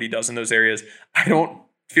 I like what he does in those areas. I don't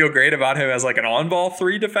feel great about him as like an on-ball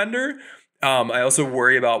 3 defender. I also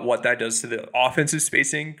worry about what that does to the offensive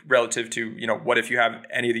spacing relative to, what if you have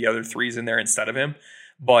any of the other 3s in there instead of him.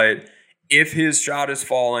 But if his shot is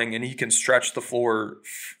falling and he can stretch the floor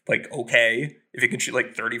if he can shoot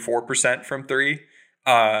 34% from 3,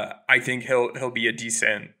 I think he'll be a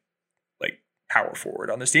decent power forward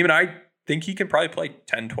on this team. And I think he can probably play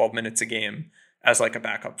 10, 12 minutes a game as a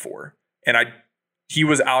backup 4. And he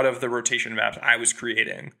was out of the rotation maps I was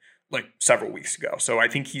creating several weeks ago. So I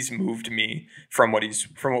think he's moved me from what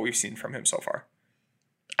we've seen from him so far.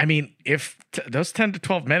 I mean, if those 10 to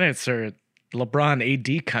 12 minutes are LeBron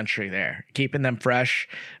AD country there, keeping them fresh,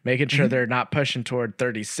 making sure they're not pushing toward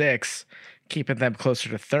 36, keeping them closer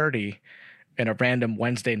to 30 in a random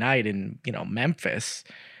Wednesday night in, Memphis,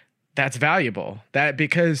 that's valuable.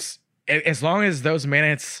 Because as long as those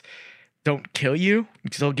minutes don't kill you,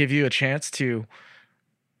 still give you a chance to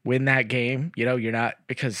win that game, you're not,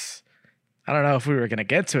 because I don't know if we were going to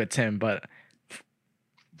get to it, Tim, but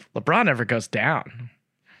LeBron never goes down.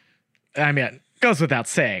 I mean, it goes without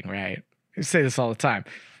saying, right? You say this all the time.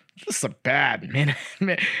 This is a bad minute.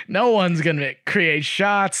 No one's going to create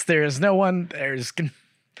shots. It's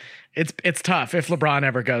tough if LeBron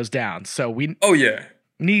ever goes down. So we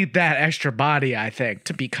need that extra body, I think,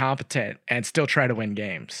 to be competent and still try to win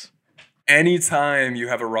games. Anytime you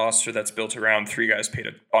have a roster that's built around 3 guys paid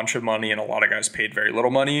a bunch of money and a lot of guys paid very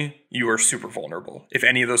little money, you are super vulnerable. If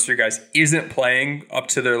any of those 3 guys isn't playing up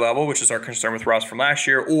to their level, which is our concern with Ross from last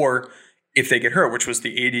year, or if they get hurt, which was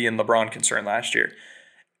the AD and LeBron concern last year,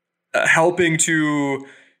 helping to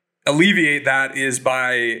alleviate that is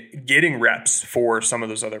by getting reps for some of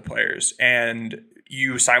those other players. And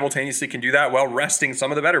you simultaneously can do that while resting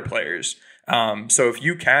some of the better players. So if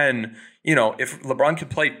you can, if LeBron could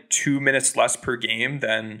play 2 minutes less per game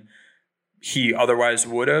than he otherwise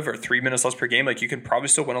would have, or 3 minutes less per game, like you can probably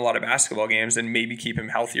still win a lot of basketball games and maybe keep him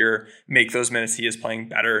healthier, make those minutes he is playing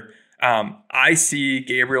better. I see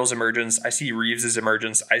Gabriel's emergence. I see Reeves's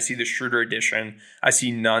emergence. I see the Schroeder addition. I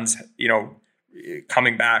see Nunn's,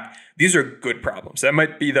 coming back. These are good problems. That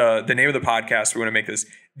might be the name of the podcast. We want to make this.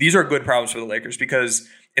 These are good problems for the Lakers because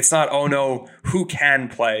it's not, oh no, who can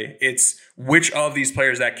play? It's which of these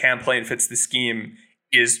players that can play and fits the scheme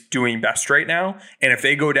is doing best right now. And if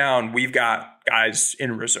they go down, we've got guys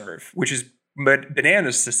in reserve, which is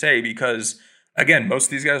bananas to say because, again, most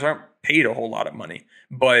of these guys aren't paid a whole lot of money.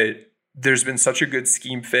 But there's been such a good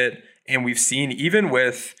scheme fit. And we've seen, even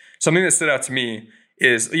with something that stood out to me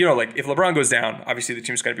is, like if LeBron goes down, obviously the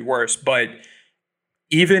team's going to be worse. But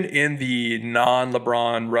even in the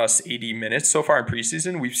non-LeBron, Russ, AD minutes so far in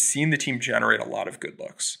preseason, we've seen the team generate a lot of good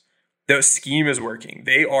looks. The scheme is working.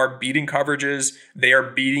 They are beating coverages. They are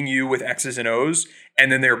beating you with X's and O's,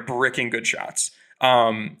 and then they're bricking good shots.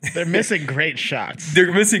 They're missing great shots.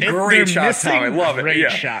 They're missing great shots. Tom. I love it.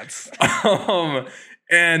 Great shots.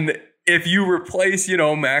 And if you replace,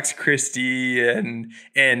 Max Christie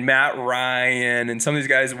and Matt Ryan and some of these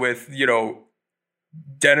guys with,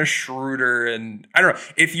 Dennis Schroeder and I don't know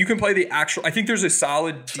if you can play the actual. I think there's a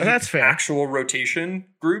solid deep that's fair. Actual rotation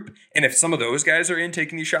group, and if some of those guys are in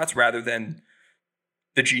taking these shots rather than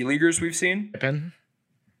the G Leaguers we've seen, Pippen,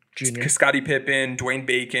 Junior, Scottie Pippen, Dwayne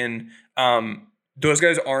Bacon, those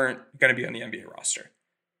guys aren't going to be on the NBA roster.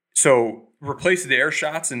 So replace their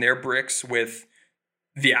shots and their bricks with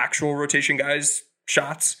the actual rotation guys'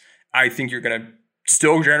 shots. I think you're going to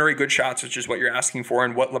still generate good shots, which is what you're asking for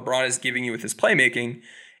and what LeBron is giving you with his playmaking.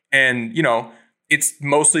 And, it's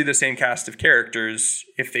mostly the same cast of characters.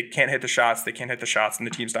 If they can't hit the shots, they can't hit the shots and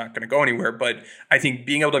the team's not going to go anywhere. But I think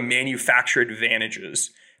being able to manufacture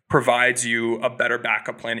advantages provides you a better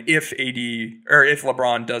backup plan if if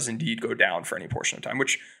LeBron does indeed go down for any portion of time,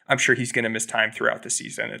 which I'm sure he's going to miss time throughout the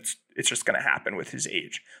season. It's just going to happen with his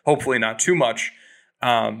age. Hopefully not too much.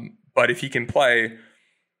 But if he can play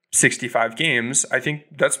 65 games, I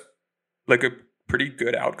think that's like a pretty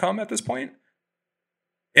good outcome at this point.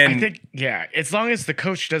 And I think, as long as the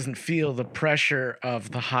coach doesn't feel the pressure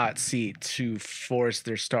of the hot seat to force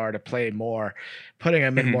their star to play more, putting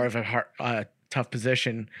him in more of a tough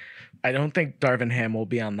position, I don't think Darvin Ham will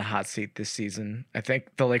be on the hot seat this season. I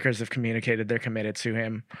think the Lakers have communicated they're committed to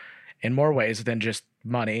him in more ways than just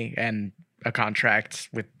money and a contract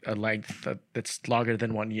with a length that's longer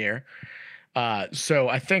than 1 year. So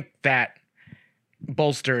I think that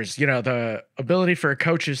bolsters, the ability for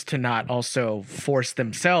coaches to not also force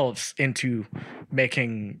themselves into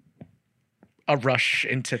making a rush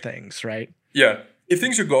into things, right? Yeah. If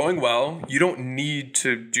things are going well, you don't need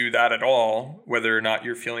to do that at all, whether or not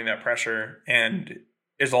you're feeling that pressure. And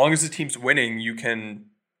as long as the team's winning, you can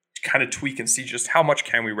kind of tweak and see just how much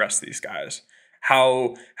can we rest these guys?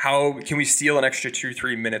 How can we steal an extra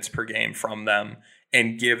 2-3 minutes per game from them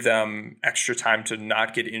and give them extra time to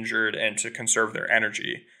not get injured and to conserve their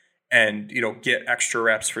energy and, get extra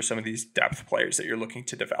reps for some of these depth players that you're looking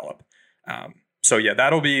to develop.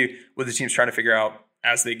 That'll be what the team's trying to figure out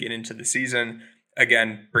as they get into the season.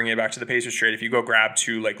 Again, bringing it back to the Pacers trade, if you go grab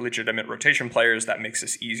two legitimate rotation players, that makes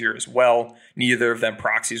this easier as well. Neither of them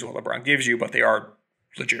proxies what LeBron gives you, but they are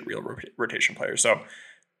legit real rotation players. So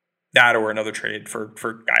that or another trade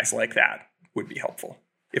for guys like that would be helpful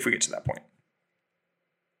if we get to that point.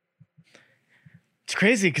 It's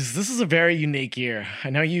crazy because this is a very unique year.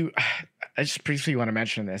 I just briefly want to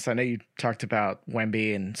mention this. I know you talked about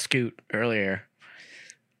Wemby and Scoot earlier.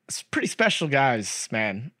 It's pretty special guys,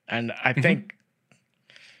 man. And I think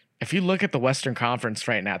if you look at the Western Conference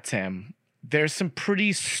right now, Tim, there's some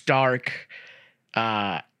pretty stark,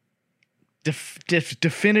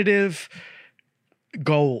 definitive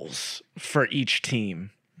goals for each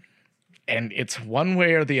team. And it's one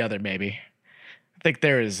way or the other, maybe. I think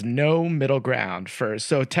there is no middle ground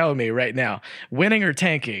so tell me right now, winning or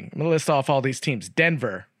tanking? I'm going to list off all these teams.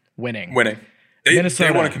 Denver, winning. They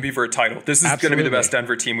Minnesota, want to compete for a title. This is going to be the best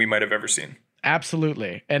Denver team we might have ever seen.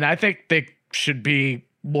 Absolutely. And I think they should be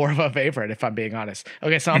more of a favorite, if I'm being honest.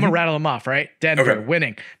 Okay, so I'm going to rattle them off, right? Denver,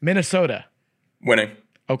 winning. Minnesota. Winning.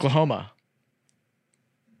 Oklahoma.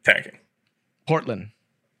 Tanking. Portland.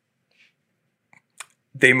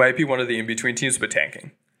 They might be one of the in-between teams, but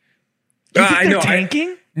tanking. You think they're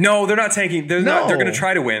tanking? No, they're not tanking. They're not. They're going to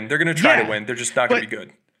try to win. They're going to try to win. They're just not going to be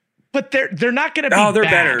good. But they're not going to be bad. They're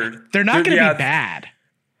better. They're not going to be bad.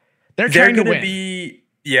 They're trying to win.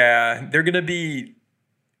 They're going to be.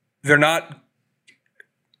 They're not.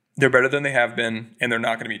 They're better than they have been, and they're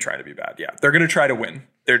not going to be trying to be bad. Yeah, they're going to try to win.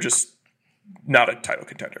 They're just not a title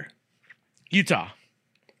contender. Utah.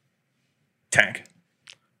 Tank.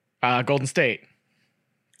 Golden State.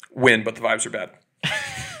 Win, but the vibes are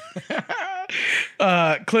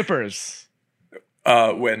bad. Clippers.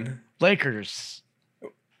 Win. Lakers.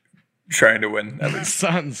 Trying to win at least.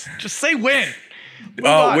 Suns. Just say win.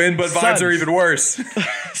 Win, but vibes Suns. are even worse.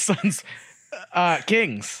 Suns.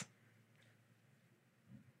 Kings.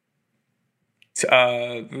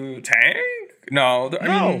 Tank? No. I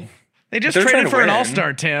mean, they just they're trying traded to for an win.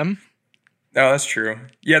 all-star, Tim. No, that's true.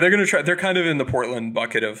 Yeah, they're gonna try. They're kind of in the Portland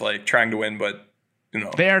bucket of like trying to win, but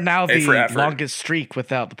they are now A for the effort. longest streak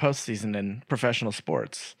without the postseason in professional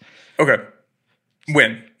sports. Okay.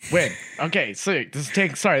 Win. Okay, so this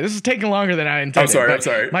is taking longer than I intended. I'm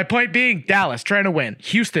sorry. My point being, Dallas trying to win,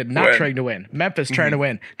 Houston not Win. trying to win, Memphis trying to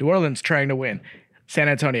win, New Orleans trying to win, San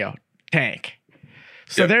Antonio tank.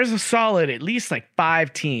 So Yep. there's a solid at least like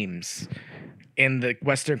 5 teams in the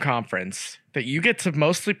Western Conference that you get to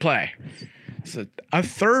mostly play. So a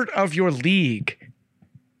third of your league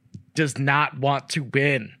does not want to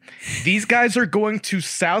win. These guys are going to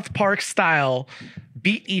South Park style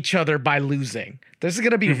beat each other by losing. There's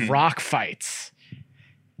going to be rock fights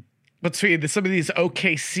between some of these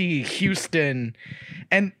OKC, Houston,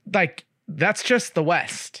 and like that's just the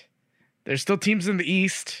West. There's still teams in the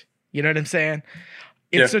East. You know what I'm saying?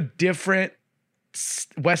 It's a different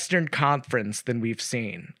Western Conference than we've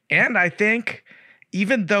seen. And I think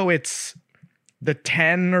even though it's the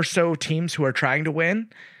 10 or so teams who are trying to win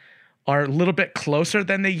are a little bit closer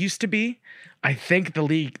than they used to be, I think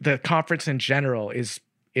the conference in general is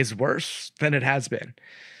worse than it has been.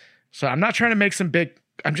 So I'm not trying to make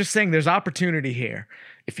I'm just saying there's opportunity here.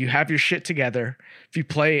 If you have your shit together, if you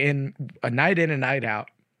play in a night in and night out,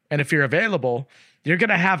 and if you're available, you're going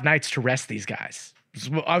to have nights to rest these guys.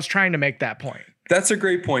 I was trying to make that point. That's a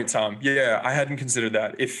great point, Tom. Yeah, I hadn't considered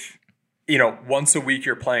that. If, once a week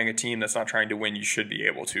you're playing a team that's not trying to win, you should be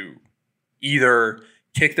able to either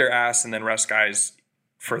kick their ass and then rest guys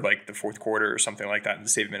for like the fourth quarter or something like that and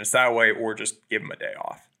save minutes that way, or just give them a day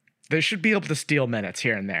off. They should be able to steal minutes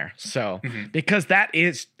here and there. So, because that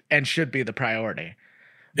is and should be the priority.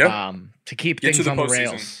 Yep. To keep Get things to the on the postseason.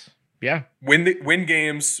 rails. Yeah. Win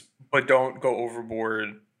games, but don't go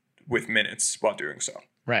overboard with minutes while doing so.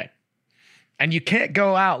 Right. And you can't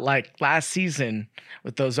go out like last season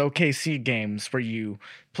with those OKC games where you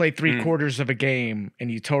play 3 quarters of a game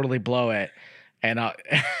and you totally blow it. And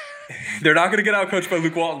they're not going to get outcoached by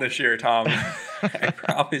Luke Walton this year, Tom. I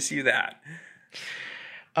promise you that.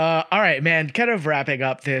 all right, man, kind of wrapping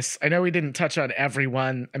up this. I know we didn't touch on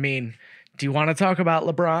everyone. I mean, do you want to talk about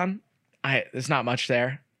LeBron? There's not much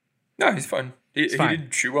there. No, he's fine. He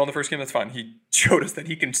didn't shoot well in the first game. That's fine. He showed us that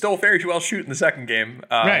he can still very well shoot in the second game.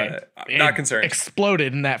 Right. I'm not concerned.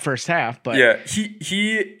 Exploded in that first half, but yeah,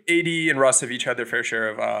 he, AD, and Russ have each had their fair share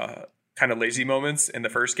of kind of lazy moments in the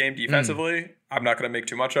first game defensively. I'm not going to make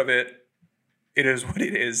too much of it. It is what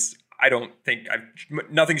it is. I don't think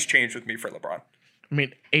nothing's changed with me for LeBron. I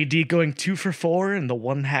mean, AD going 2 for 4 in the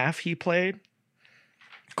one half he played.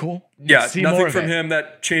 Cool. Yeah, See more nothing of from it. him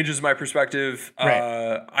that changes my perspective.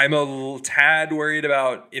 Right. I'm a little tad worried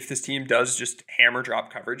about if this team does just hammer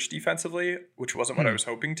drop coverage defensively, which wasn't what I was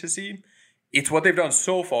hoping to see. It's what they've done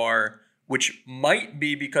so far, which might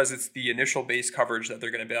be because it's the initial base coverage that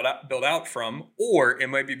they're going to build out from, or it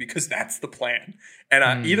might be because that's the plan.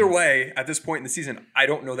 And either way, at this point in the season, I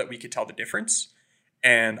don't know that we could tell the difference.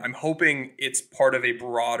 And I'm hoping it's part of a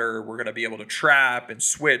broader, we're going to be able to trap and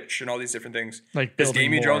switch and all these different things. Like because building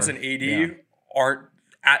Damian more. Jones and AD aren't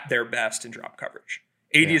at their best in drop coverage.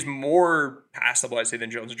 AD is more passable, I'd say, than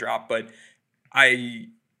Jones in drop, but I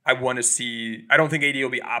want to see, I don't think AD will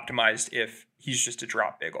be optimized if he's just a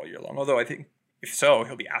drop big all year long. Although I think if so,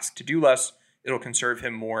 he'll be asked to do less. It'll conserve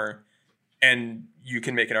him more. And you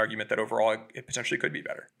can make an argument that overall it potentially could be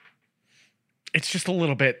better. It's just a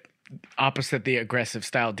little bit opposite the aggressive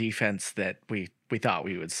style defense that we thought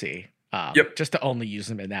we would see. Just to only use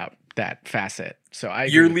them in that facet. So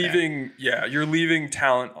you're leaving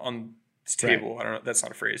talent on this table. Right. I don't know. That's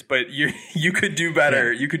not a phrase, but you could do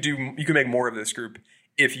better. Yeah. You could make more of this group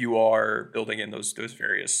if you are building in those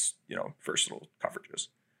various, versatile coverages,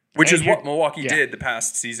 which is what Milwaukee did the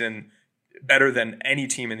past season better than any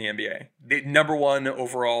team in the NBA. The number 1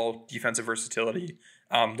 overall defensive versatility,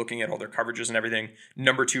 looking at all their coverages and everything,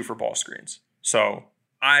 number 2 for ball screens. So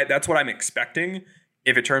that's what I'm expecting.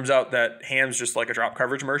 If it turns out that Ham's just like a drop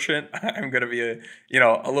coverage merchant, I'm going to be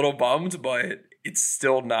a little bummed, but it's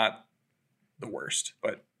still not the worst,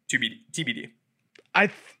 but TBD.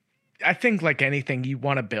 I think like anything you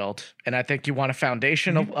want to build, and I think you want a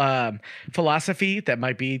foundational philosophy that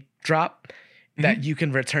might be drop that you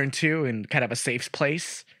can return to in kind of a safe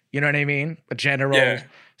place. You know what I mean? A general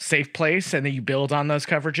safe place, and then you build on those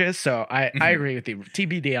coverages. So I agree with you.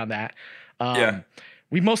 TBD on that.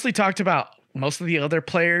 We mostly talked about most of the other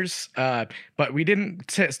players, but we didn't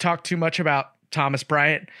talk too much about Thomas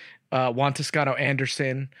Bryant, Juan Toscano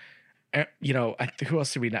Anderson. Who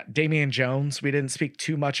else did we not? Damian Jones. We didn't speak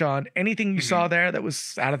too much on. Anything you saw there that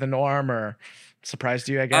was out of the norm or surprised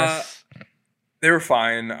you, I guess? They were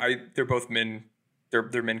fine. They're both min.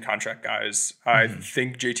 They're min contract guys. I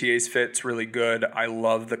think JTA's fit's really good. I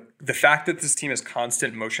love the fact that this team has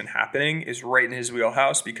constant motion happening is right in his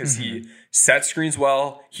wheelhouse because he sets screens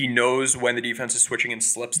well. He knows when the defense is switching and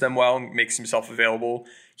slips them well and makes himself available.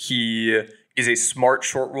 He is a smart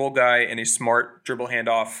short roll guy and a smart dribble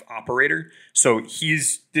handoff operator. So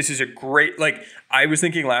this is a great, I was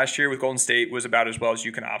thinking last year with Golden State was about as well as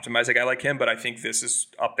you can optimize a guy like him, but I think this is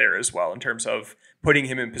up there as well in terms of putting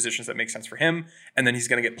him in positions that make sense for him. And then he's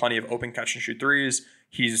going to get plenty of open catch and shoot threes.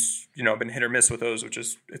 He's, been hit or miss with those, which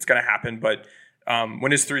is, it's going to happen. But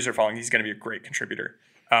when his threes are falling, he's going to be a great contributor.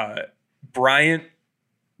 Bryant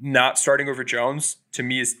not starting over Jones to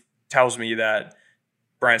me tells me that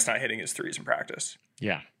Bryant's not hitting his threes in practice.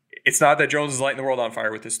 Yeah. It's not that Jones is lighting the world on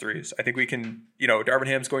fire with his threes. I think we can, Darvin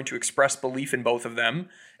Ham's going to express belief in both of them,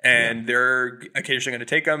 and they're occasionally going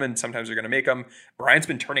to take them, and sometimes they're going to make them. Bryant's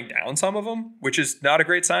been turning down some of them, which is not a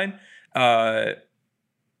great sign.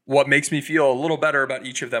 What makes me feel a little better about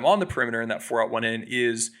each of them on the perimeter in that 4-out 1-in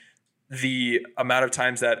is the amount of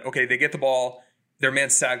times that, they get the ball, their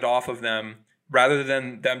man sagged off of them, rather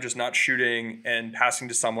than them just not shooting and passing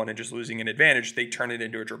to someone and just losing an advantage, they turn it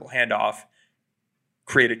into a dribble handoff,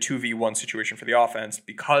 create a 2v1 situation for the offense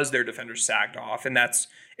because their defenders sagged off. And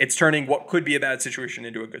it's turning what could be a bad situation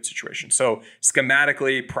into a good situation. So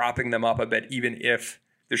schematically propping them up a bit, even if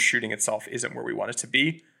the shooting itself isn't where we want it to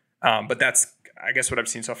be. But that's, I guess, what I've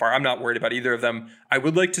seen so far. I'm not worried about either of them. I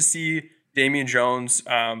would like to see Damian Jones.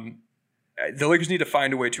 The Lakers need to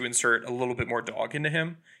find a way to insert a little bit more dog into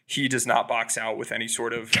him. He does not box out with any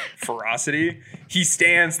sort of ferocity. He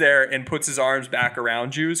stands there and puts his arms back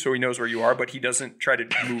around you so he knows where you are, but he doesn't try to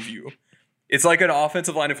move you. It's like an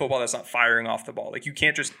offensive line of football that's not firing off the ball. You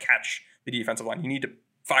can't just catch the defensive line. You need to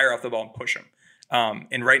fire off the ball and push him.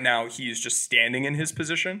 And right now he's just standing in his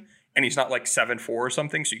position, and he's not 7'4" or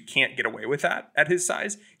something, so you can't get away with that at his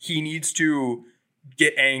size. He needs to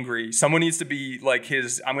get angry. Someone needs to be like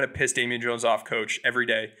I'm going to piss Damian Jones off coach every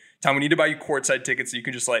day. Tom, we need to buy you courtside tickets so you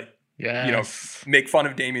can just make fun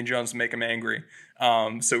of Damian Jones and make him angry.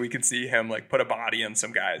 So we can see him put a body on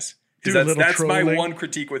some guys. Because that's my one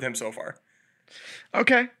critique with him so far.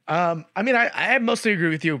 Okay. I mostly agree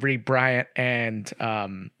with you, Bryant and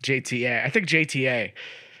JTA. I think JTA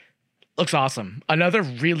looks awesome. Another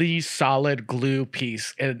really solid glue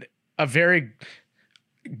piece and a very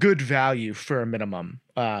good value for a minimum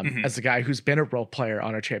as a guy who's been a role player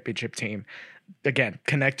on a championship team. Again,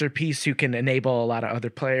 connector piece who can enable a lot of other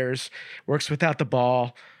players, works without the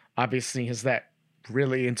ball, obviously has that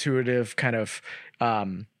really intuitive kind of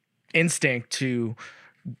instinct to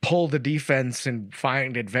pull the defense and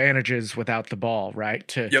find advantages without the ball, right?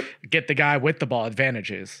 To get the guy with the ball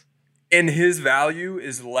advantages. And his value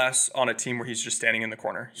is less on a team where he's just standing in the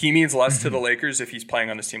corner. He means less to the Lakers if he's playing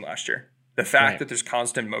on this team last year. The fact that there's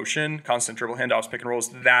constant motion, constant dribble handoffs, pick and rolls,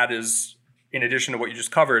 that is, in addition to what you just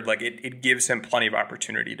covered, it gives him plenty of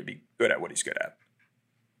opportunity to be good at what he's good at.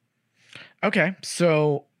 Okay,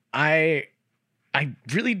 so I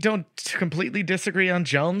really don't completely disagree on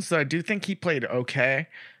Jones, though I do think he played okay.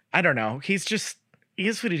 I don't know. He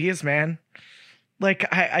is what he is, man.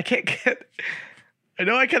 I can't get...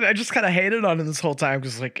 I just kind of hated on him this whole time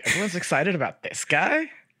because everyone's excited about this guy.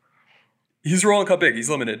 He's rolling cup big. He's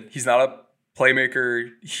limited. He's not a playmaker.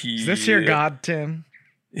 Is this your god, Tim?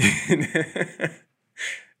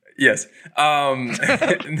 Yes.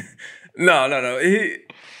 No.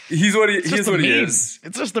 He's what he is.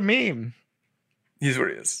 It's just a meme. He's what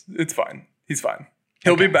he is. It's fine. He's fine.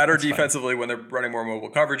 He'll be better defensively when they're running more mobile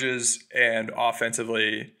coverages, and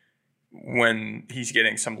offensively when he's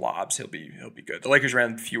getting some lobs, he'll be good. The Lakers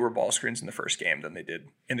ran fewer ball screens in the first game than they did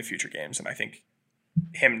in the future games, and I think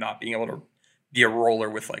him not being able to be a roller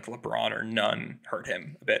with LeBron or Nunn hurt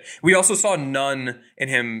him a bit. We also saw Nunn and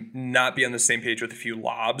him not be on the same page with a few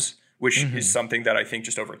lobs, which is something that I think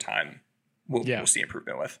just over time we'll see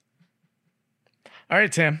improvement with. All right,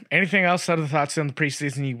 Tim. Anything else out of the thoughts on the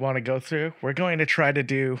preseason you want to go through? We're going to try to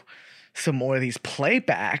do some more of these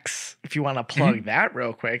playbacks. If you want to plug that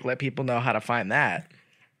real quick, let people know how to find that.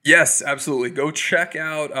 Yes, absolutely. Go check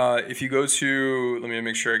out, if you go to, let me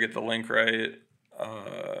make sure I get the link right.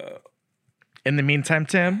 In the meantime,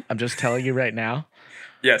 Tim, I'm just telling you right now.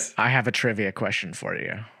 Yes. I have a trivia question for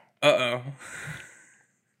you. Uh-oh.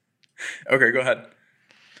 Okay, go ahead.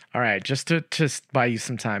 All right, just to buy you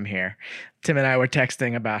some time here, Tim and I were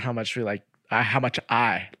texting about how much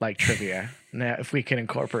I like trivia. Now, if we can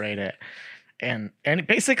incorporate it, and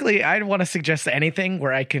basically, I want to suggest anything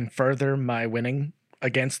where I can further my winning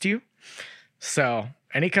against you. So,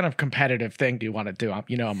 any kind of competitive thing do you want to do?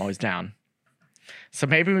 I'm always down. So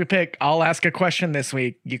maybe we pick. I'll ask a question this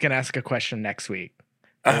week. You can ask a question next week.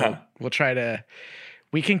 We'll try to.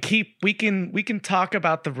 We can talk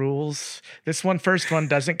about the rules. This first one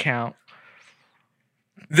doesn't count.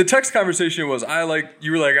 The text conversation was,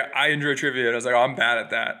 you were like, I enjoy trivia. And I was like, oh, I'm bad at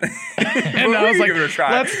that. And I was like,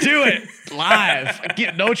 let's do it live.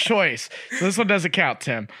 No choice. So this one doesn't count,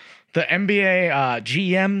 Tim. The NBA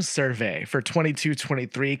GM survey for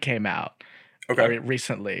 22-23 came out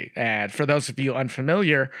recently. And for those of you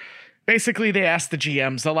unfamiliar, basically they asked the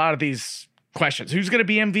GMs a lot of these questions. Who's going to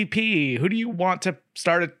be MVP? Who do you want to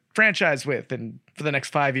start a franchise with and for the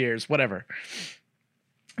next 5 years? Whatever.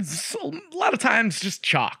 So a lot of times just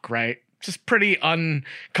chalk, right? Just pretty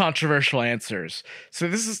uncontroversial answers. So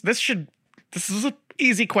this is an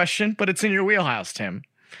easy question, but it's in your wheelhouse, Tim.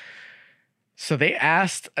 So they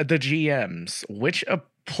asked the GMs which a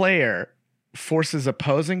player forces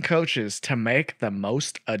opposing coaches to make the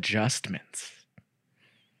most adjustments.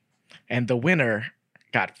 And the winner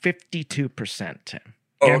got 52%, Tim.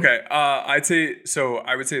 Oh, okay. I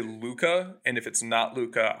would say Luka, and if it's not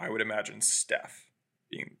Luka, I would imagine Steph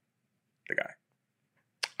being the guy.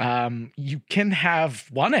 You can have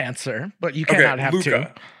one answer, but you cannot have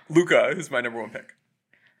Luka. two. Luka is my number one pick.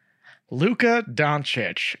 Luka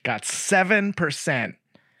Doncic got 7%.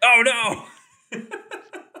 Oh no!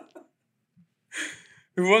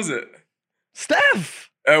 Who was it? Steph.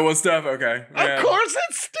 Oh, it was Steph. Okay. Yeah. Of course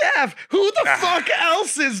it's Steph. Who the fuck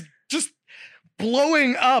else is just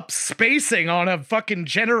blowing up spacing on a fucking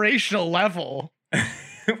generational level?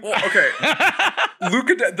 Well, okay.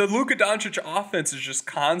 The Luka Doncic offense is just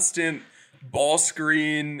constant ball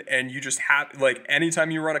screen, and you just have, like,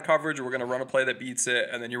 anytime you run a coverage, we're going to run a play that beats it,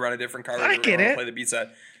 and then you run a different coverage, I get it. A play that beats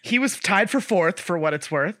that. He was tied for fourth, for what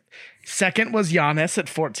it's worth. Second was Giannis at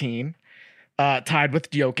 14. Tied with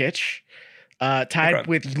Jokic. Tied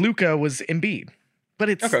with Luka was Embiid.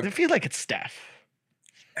 But I feel like it's Steph.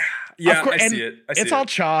 Yeah, I see it. It's all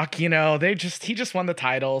chalk, he just won the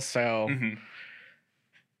title, so. Mm-hmm.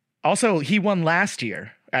 Also, he won last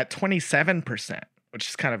year at 27%, which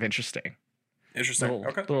is kind of interesting.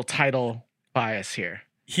 Little title bias here.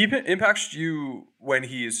 He impacts you when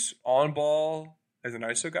he's on ball as an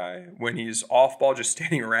ISO guy, when he's off ball just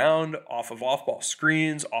standing around, off ball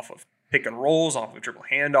screens, off of pick and rolls, off of dribble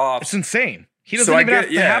handoffs. It's insane. He doesn't even have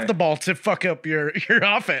to have the ball to fuck up your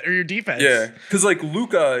offense or your defense. Yeah, because like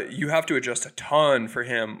Luka, you have to adjust a ton for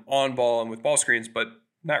him on ball and with ball screens, but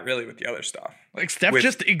not really with the other stuff. Like Steph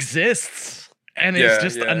just exists and is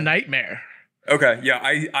just a nightmare. Okay, yeah,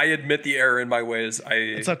 I admit the error in my ways.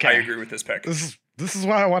 It's okay. I agree with this pick. This is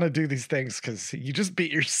why I want to do these things, because you just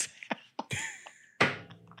beat yourself.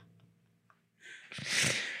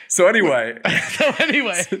 So anyway, go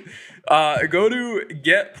to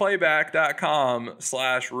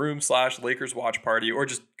getplayback.com/room/Lakers watch party, or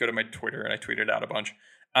just go to my Twitter, and I tweeted out a bunch.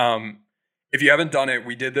 If you haven't done it,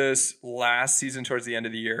 we did this last season towards the end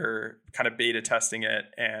of the year, kind of beta testing it,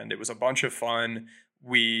 and it was a bunch of fun.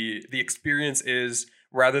 The experience is,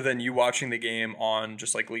 rather than you watching the game on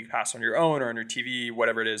just like League Pass on your own or on your TV,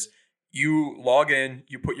 whatever it is, you log in,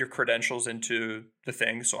 you put your credentials into the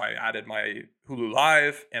thing. So I added my Hulu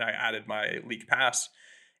Live and I added my League Pass.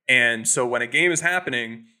 And so when a game is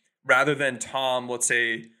happening, rather than Tom, let's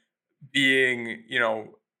say, being,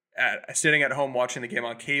 sitting at home watching the game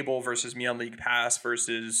on cable versus me on League Pass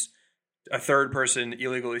versus a third person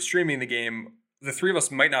illegally streaming the game, the three of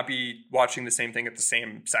us might not be watching the same thing at the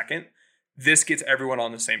same second. This gets everyone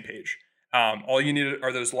on the same page. All you need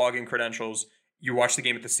are those login credentials. You watch the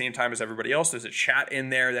game at the same time as everybody else. There's a chat in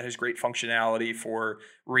there that has great functionality for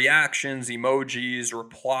reactions, emojis,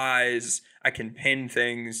 replies. I can pin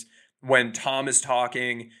things. When Tom is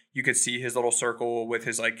talking, you could see his little circle with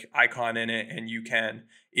his like icon in it, and you can,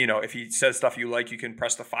 if he says stuff you like, you can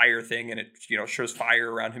press the fire thing and it, shows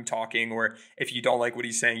fire around him talking. Or if you don't like what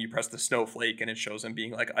he's saying, you press the snowflake and it shows him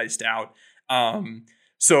being like iced out.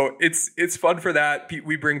 So it's fun for that.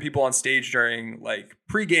 We bring people on stage during like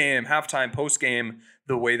pregame, halftime, postgame,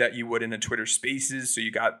 the way that you would in a Twitter Spaces. So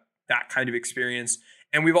you got that kind of experience.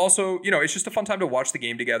 And we've also, it's just a fun time to watch the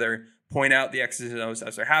game together, point out the X's and O's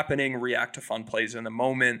as they're happening, react to fun plays in the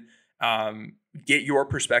moment, get your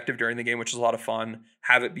perspective during the game, which is a lot of fun,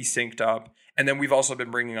 have it be synced up. And then we've also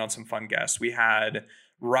been bringing on some fun guests. We had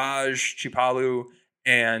Raj Chipalu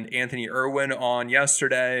and Anthony Irwin on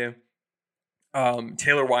yesterday.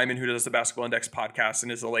 Taylor Wyman, who does the Basketball Index podcast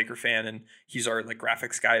and is a Laker fan, and he's our like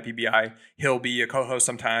graphics guy at PBI. He'll be a co-host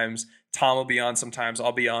sometimes. Tom will be on sometimes.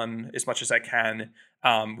 I'll be on as much as I can.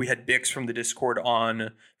 We had Bix from the Discord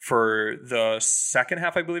on for the second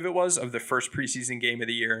half, I believe it was, of the first preseason game of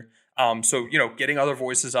the year. So, getting other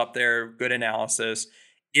voices up there, good analysis.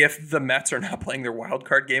 If the Mets are not playing their wild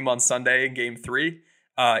card game on Sunday in game 3,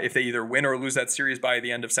 if they either win or lose that series by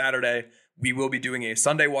the end of Saturday, we will be doing a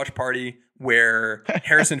Sunday watch party where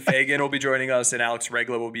Harrison Fagan will be joining us and Alex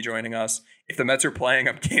Regla will be joining us. If the Mets are playing,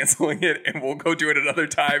 I'm canceling it and we'll go do it another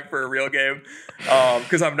time for a real game.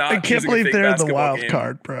 Because I'm not. I can't believe they're in the wild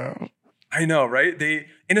card, bro. I know, right?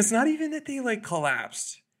 And it's not even that they like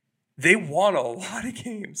collapsed. They won a lot of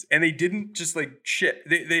games and they didn't just like shit.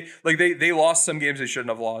 They lost some games they shouldn't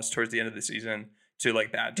have lost towards the end of the season to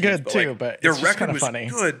like bad teams. Good too, but their record was funny.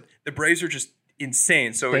 Good. The Braves are just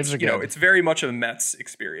insane. So it's it's very much a Mets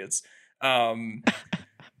experience.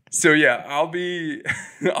 So yeah, I'll be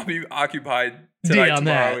occupied tonight,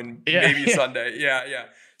 tomorrow, and maybe Sunday. Yeah.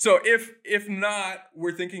 So if not,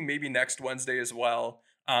 we're thinking maybe next Wednesday as well.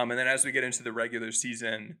 And then as we get into the regular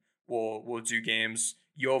season, we'll do games.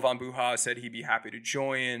 Jovan Buha said he'd be happy to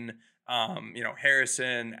join.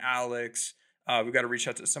 Harrison, Alex. We've got to reach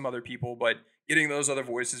out to some other people, but getting those other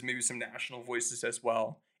voices, maybe some national voices as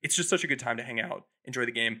well. It's just such a good time to hang out, enjoy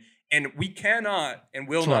the game. And we cannot and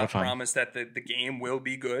will not promise that the game will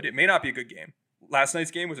be good. It may not be a good game. Last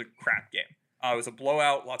night's game was a crap game. It was a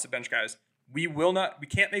blowout, lots of bench guys. We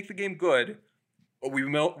can't make the game good, but we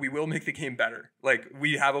will make the game better. Like,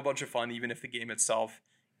 we have a bunch of fun, even if the game itself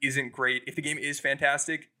isn't great. If the game is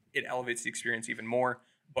fantastic, it elevates the experience even more.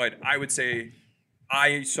 But I would say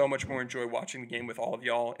I so much more enjoy watching the game with all of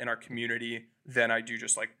y'all in our community than I do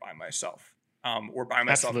just like by myself. Or by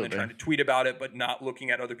myself and then trying to tweet about it, but not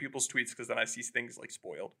looking at other people's tweets because then I see things like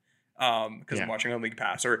spoiled because I'm watching on League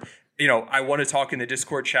Pass. Or, I want to talk in the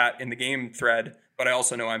Discord chat in the game thread, but I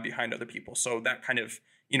also know I'm behind other people. So that kind of,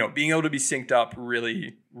 being able to be synced up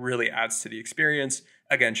really, really adds to the experience.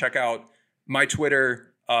 Again, check out my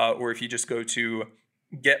Twitter or if you just go to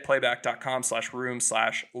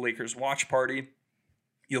getplayback.com/room/Lakers Watch Party,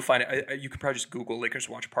 you'll find it. You can probably just Google Lakers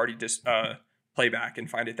Watch Party playback and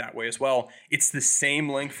find it that way as well. It's the same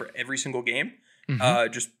link for every single game.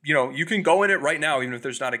 Mm-hmm. You can go in it right now, even if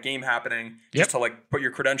there's not a game happening, just to like put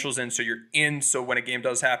your credentials in. So you're in. So when a game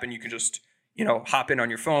does happen, you can just, hop in on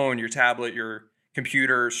your phone, your tablet, your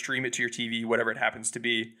computer, stream it to your TV, whatever it happens to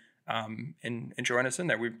be. And join us in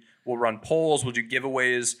there. We'll run polls. We'll do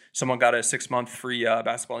giveaways. Someone got a 6-month free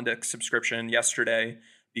Basketball Index subscription yesterday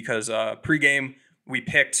because pregame, we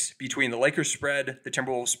picked between the Lakers spread, the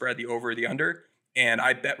Timberwolves spread, the over, the under, and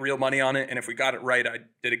I bet real money on it. And if we got it right, I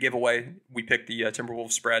did a giveaway. We picked the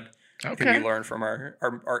Timberwolves spread. Okay. I think we learned from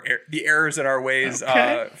the errors in our ways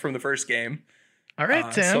from the first game. All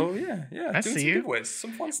right, Tim. So yeah, I see you. Giveaways,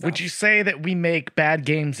 some fun stuff. Would you say that we make bad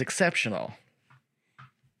games exceptional?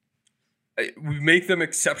 We make them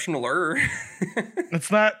exceptional-er.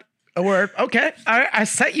 It's not a word. Okay. I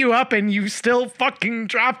set you up and you still fucking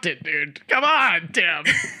dropped it, dude. Come on, Tim.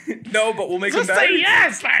 No, but we'll make them better. Just say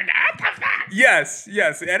yes, man. What the fuck? Yes.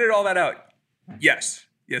 Edit all that out. Yes,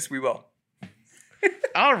 we will.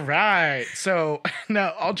 All right. So,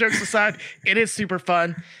 no, all jokes aside, it is super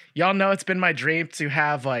fun. Y'all know it's been my dream to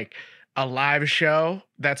have like a live show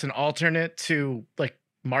that's an alternate to like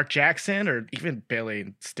Mark Jackson or even Billy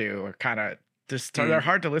and Stu are kind of just they're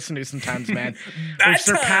hard to listen to sometimes, man. We've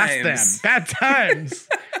surpassed them. Bad times.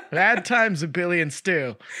 Bad times with Billy and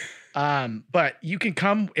Stu. But you can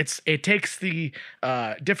come. It takes the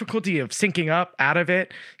difficulty of syncing up out of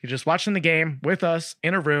it. You're just watching the game with us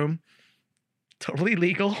in a room. Totally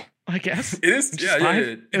legal, I guess. It is.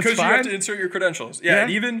 Yeah. Because you have to insert your credentials. Yeah.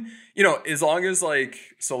 And even, as long as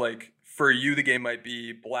for you, the game might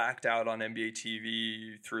be blacked out on NBA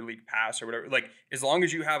TV through League Pass or whatever. Like, as long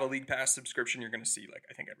as you have a League Pass subscription, you're going to see,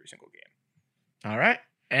 I think every single game. All right.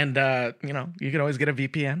 And, you can always get a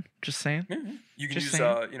VPN. Just saying. Yeah. You can use,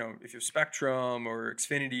 if you have Spectrum or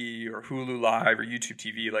Xfinity or Hulu Live or YouTube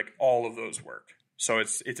TV, all of those work. So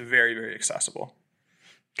it's very, very accessible.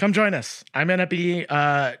 Come join us. I'm going to be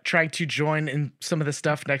trying to join in some of the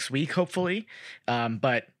stuff next week, hopefully.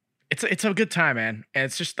 But it's a good time, man. And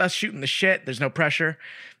it's just us shooting the shit. There's no pressure.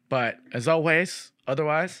 But as always,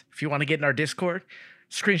 otherwise, if you want to get in our Discord,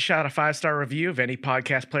 screenshot a 5-star review of any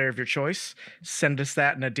podcast player of your choice. Send us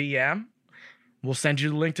that in a DM. We'll send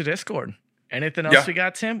you the link to Discord. Anything else we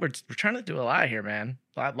got, Tim? We're trying to do a lot here, man.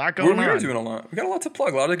 A lot going on. We're doing a lot. We got a lot to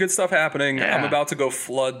plug. A lot of good stuff happening. Yeah. I'm about to go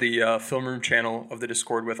flood the film room channel of the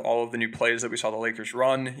Discord with all of the new plays that we saw the Lakers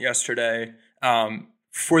run yesterday.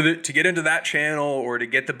 to get into that channel or to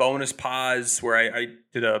get the bonus pods where I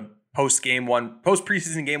did a post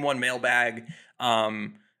preseason game one mailbag,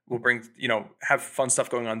 we'll bring, have fun stuff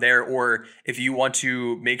going on there. Or if you want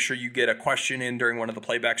to make sure you get a question in during one of the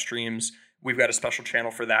playback streams, we've got a special channel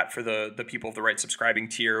for that for the people of the right subscribing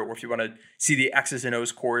tier. Or if you want to see the X's and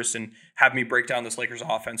O's course and have me break down this Lakers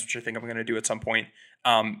offense, which I think I'm going to do at some point,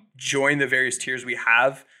 join the various tiers we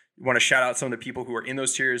have. We want to shout out some of the people who are in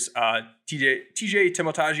those tiers. TJ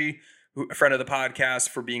Timotaji, a friend of the podcast,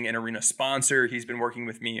 for being an arena sponsor. He's been working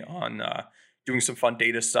with me on doing some fun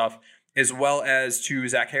data stuff, as well as to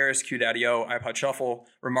Zach Harris, Q Daddy O, iPod Shuffle,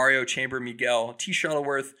 Romario Chamber, Miguel, T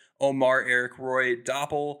Shuttleworth, Omar, Eric, Roy,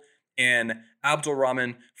 Doppel, and Abdul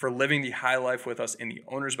Rahman for living the high life with us in the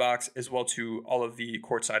owner's box, as well to all of the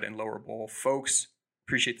courtside and lower bowl folks.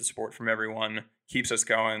 Appreciate the support from everyone. Keeps us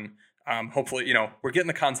going. Hopefully, we're getting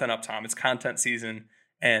the content up, Tom. It's content season,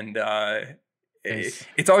 and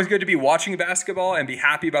it's always good to be watching basketball and be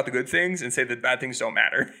happy about the good things and say that bad things don't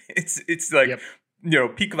matter. It's like,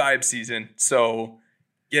 peak vibe season. So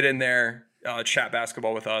get in there, chat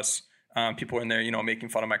basketball with us. People are in there, making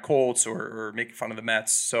fun of my Colts or making fun of the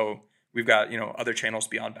Mets. So we've got, other channels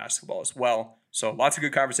beyond basketball as well. So lots of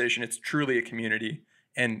good conversation. It's truly a community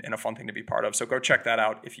and a fun thing to be part of. So go check that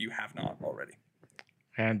out if you have not already.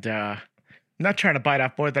 And not trying to bite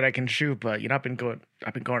off more than I can chew, but I've been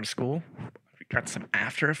going to school. I've got some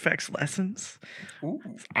After Effects lessons. Ooh.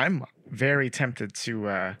 I'm very tempted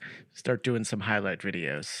to start doing some highlight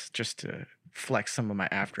videos just to flex some of my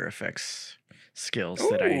After Effects skills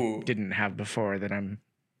that I didn't have before that I'm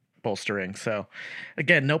bolstering. So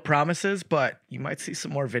again, no promises, but you might see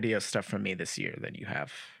some more video stuff from me this year than you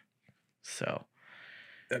have. So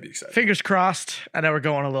that'd be exciting. Fingers crossed. I know we're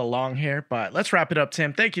going a little long here, but let's wrap it up,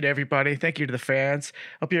 Tim. Thank you to everybody. Thank you to the fans.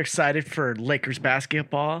 Hope you're excited for Lakers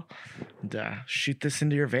basketball. And shoot this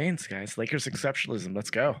into your veins, guys. Lakers exceptionalism. Let's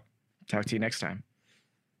go. Talk to you next time.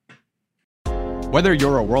 Whether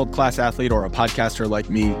you're a world-class athlete or a podcaster like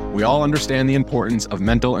me, we all understand the importance of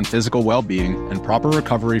mental and physical well-being and proper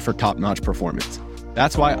recovery for top-notch performance.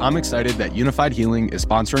 That's why I'm excited that Unified Healing is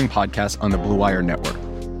sponsoring podcasts on the Blue Wire Network.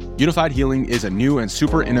 Unified Healing is a new and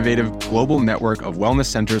super innovative global network of wellness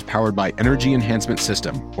centers powered by Energy Enhancement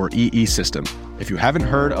System, or EE System. If you haven't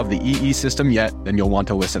heard of the EE System yet, then you'll want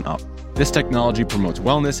to listen up. This technology promotes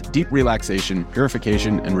wellness, deep relaxation,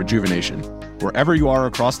 purification, and rejuvenation. Wherever you are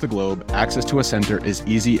across the globe, access to a center is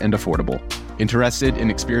easy and affordable. Interested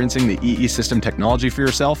in experiencing the EE System technology for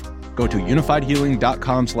yourself? Go to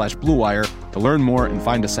unifiedhealing.com/bluewire to learn more and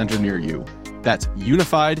find a center near you. That's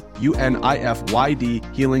unified,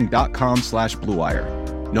 UNIFYD,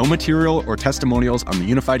 healing.com/bluewire. No material or testimonials on the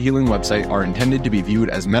Unified Healing website are intended to be viewed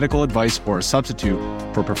as medical advice or a substitute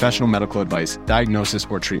for professional medical advice, diagnosis,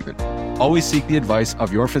 or treatment. Always seek the advice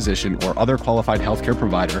of your physician or other qualified healthcare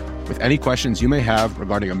provider with any questions you may have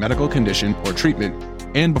regarding a medical condition or treatment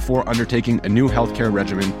and before undertaking a new healthcare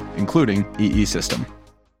regimen, including EE System.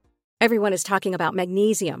 Everyone is talking about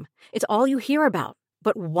magnesium. It's all you hear about.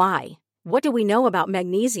 But why? What do we know about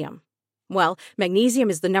magnesium? Well,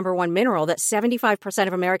 magnesium is the number one mineral that 75%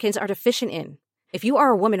 of Americans are deficient in. If you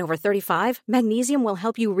are a woman over 35, magnesium will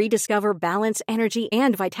help you rediscover balance, energy,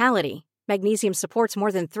 and vitality. Magnesium supports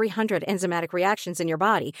more than 300 enzymatic reactions in your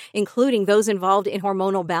body, including those involved in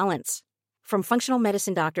hormonal balance. From functional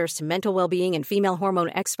medicine doctors to mental well-being and female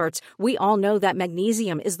hormone experts, we all know that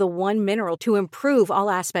magnesium is the one mineral to improve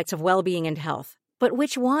all aspects of well-being and health. But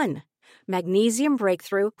which one? Magnesium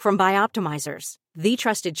Breakthrough from Bioptimizers, the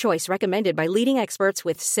trusted choice recommended by leading experts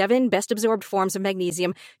with 7 best-absorbed forms of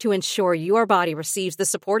magnesium to ensure your body receives the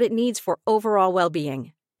support it needs for overall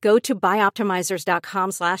well-being. Go to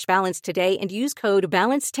bioptimizers.com/balance today and use code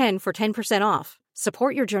BALANCE10 for 10% off.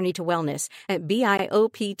 Support your journey to wellness at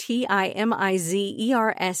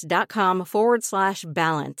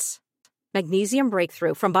bioptimizers.com/balance. Magnesium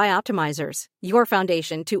Breakthrough from Bioptimizers, your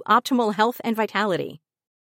foundation to optimal health and vitality.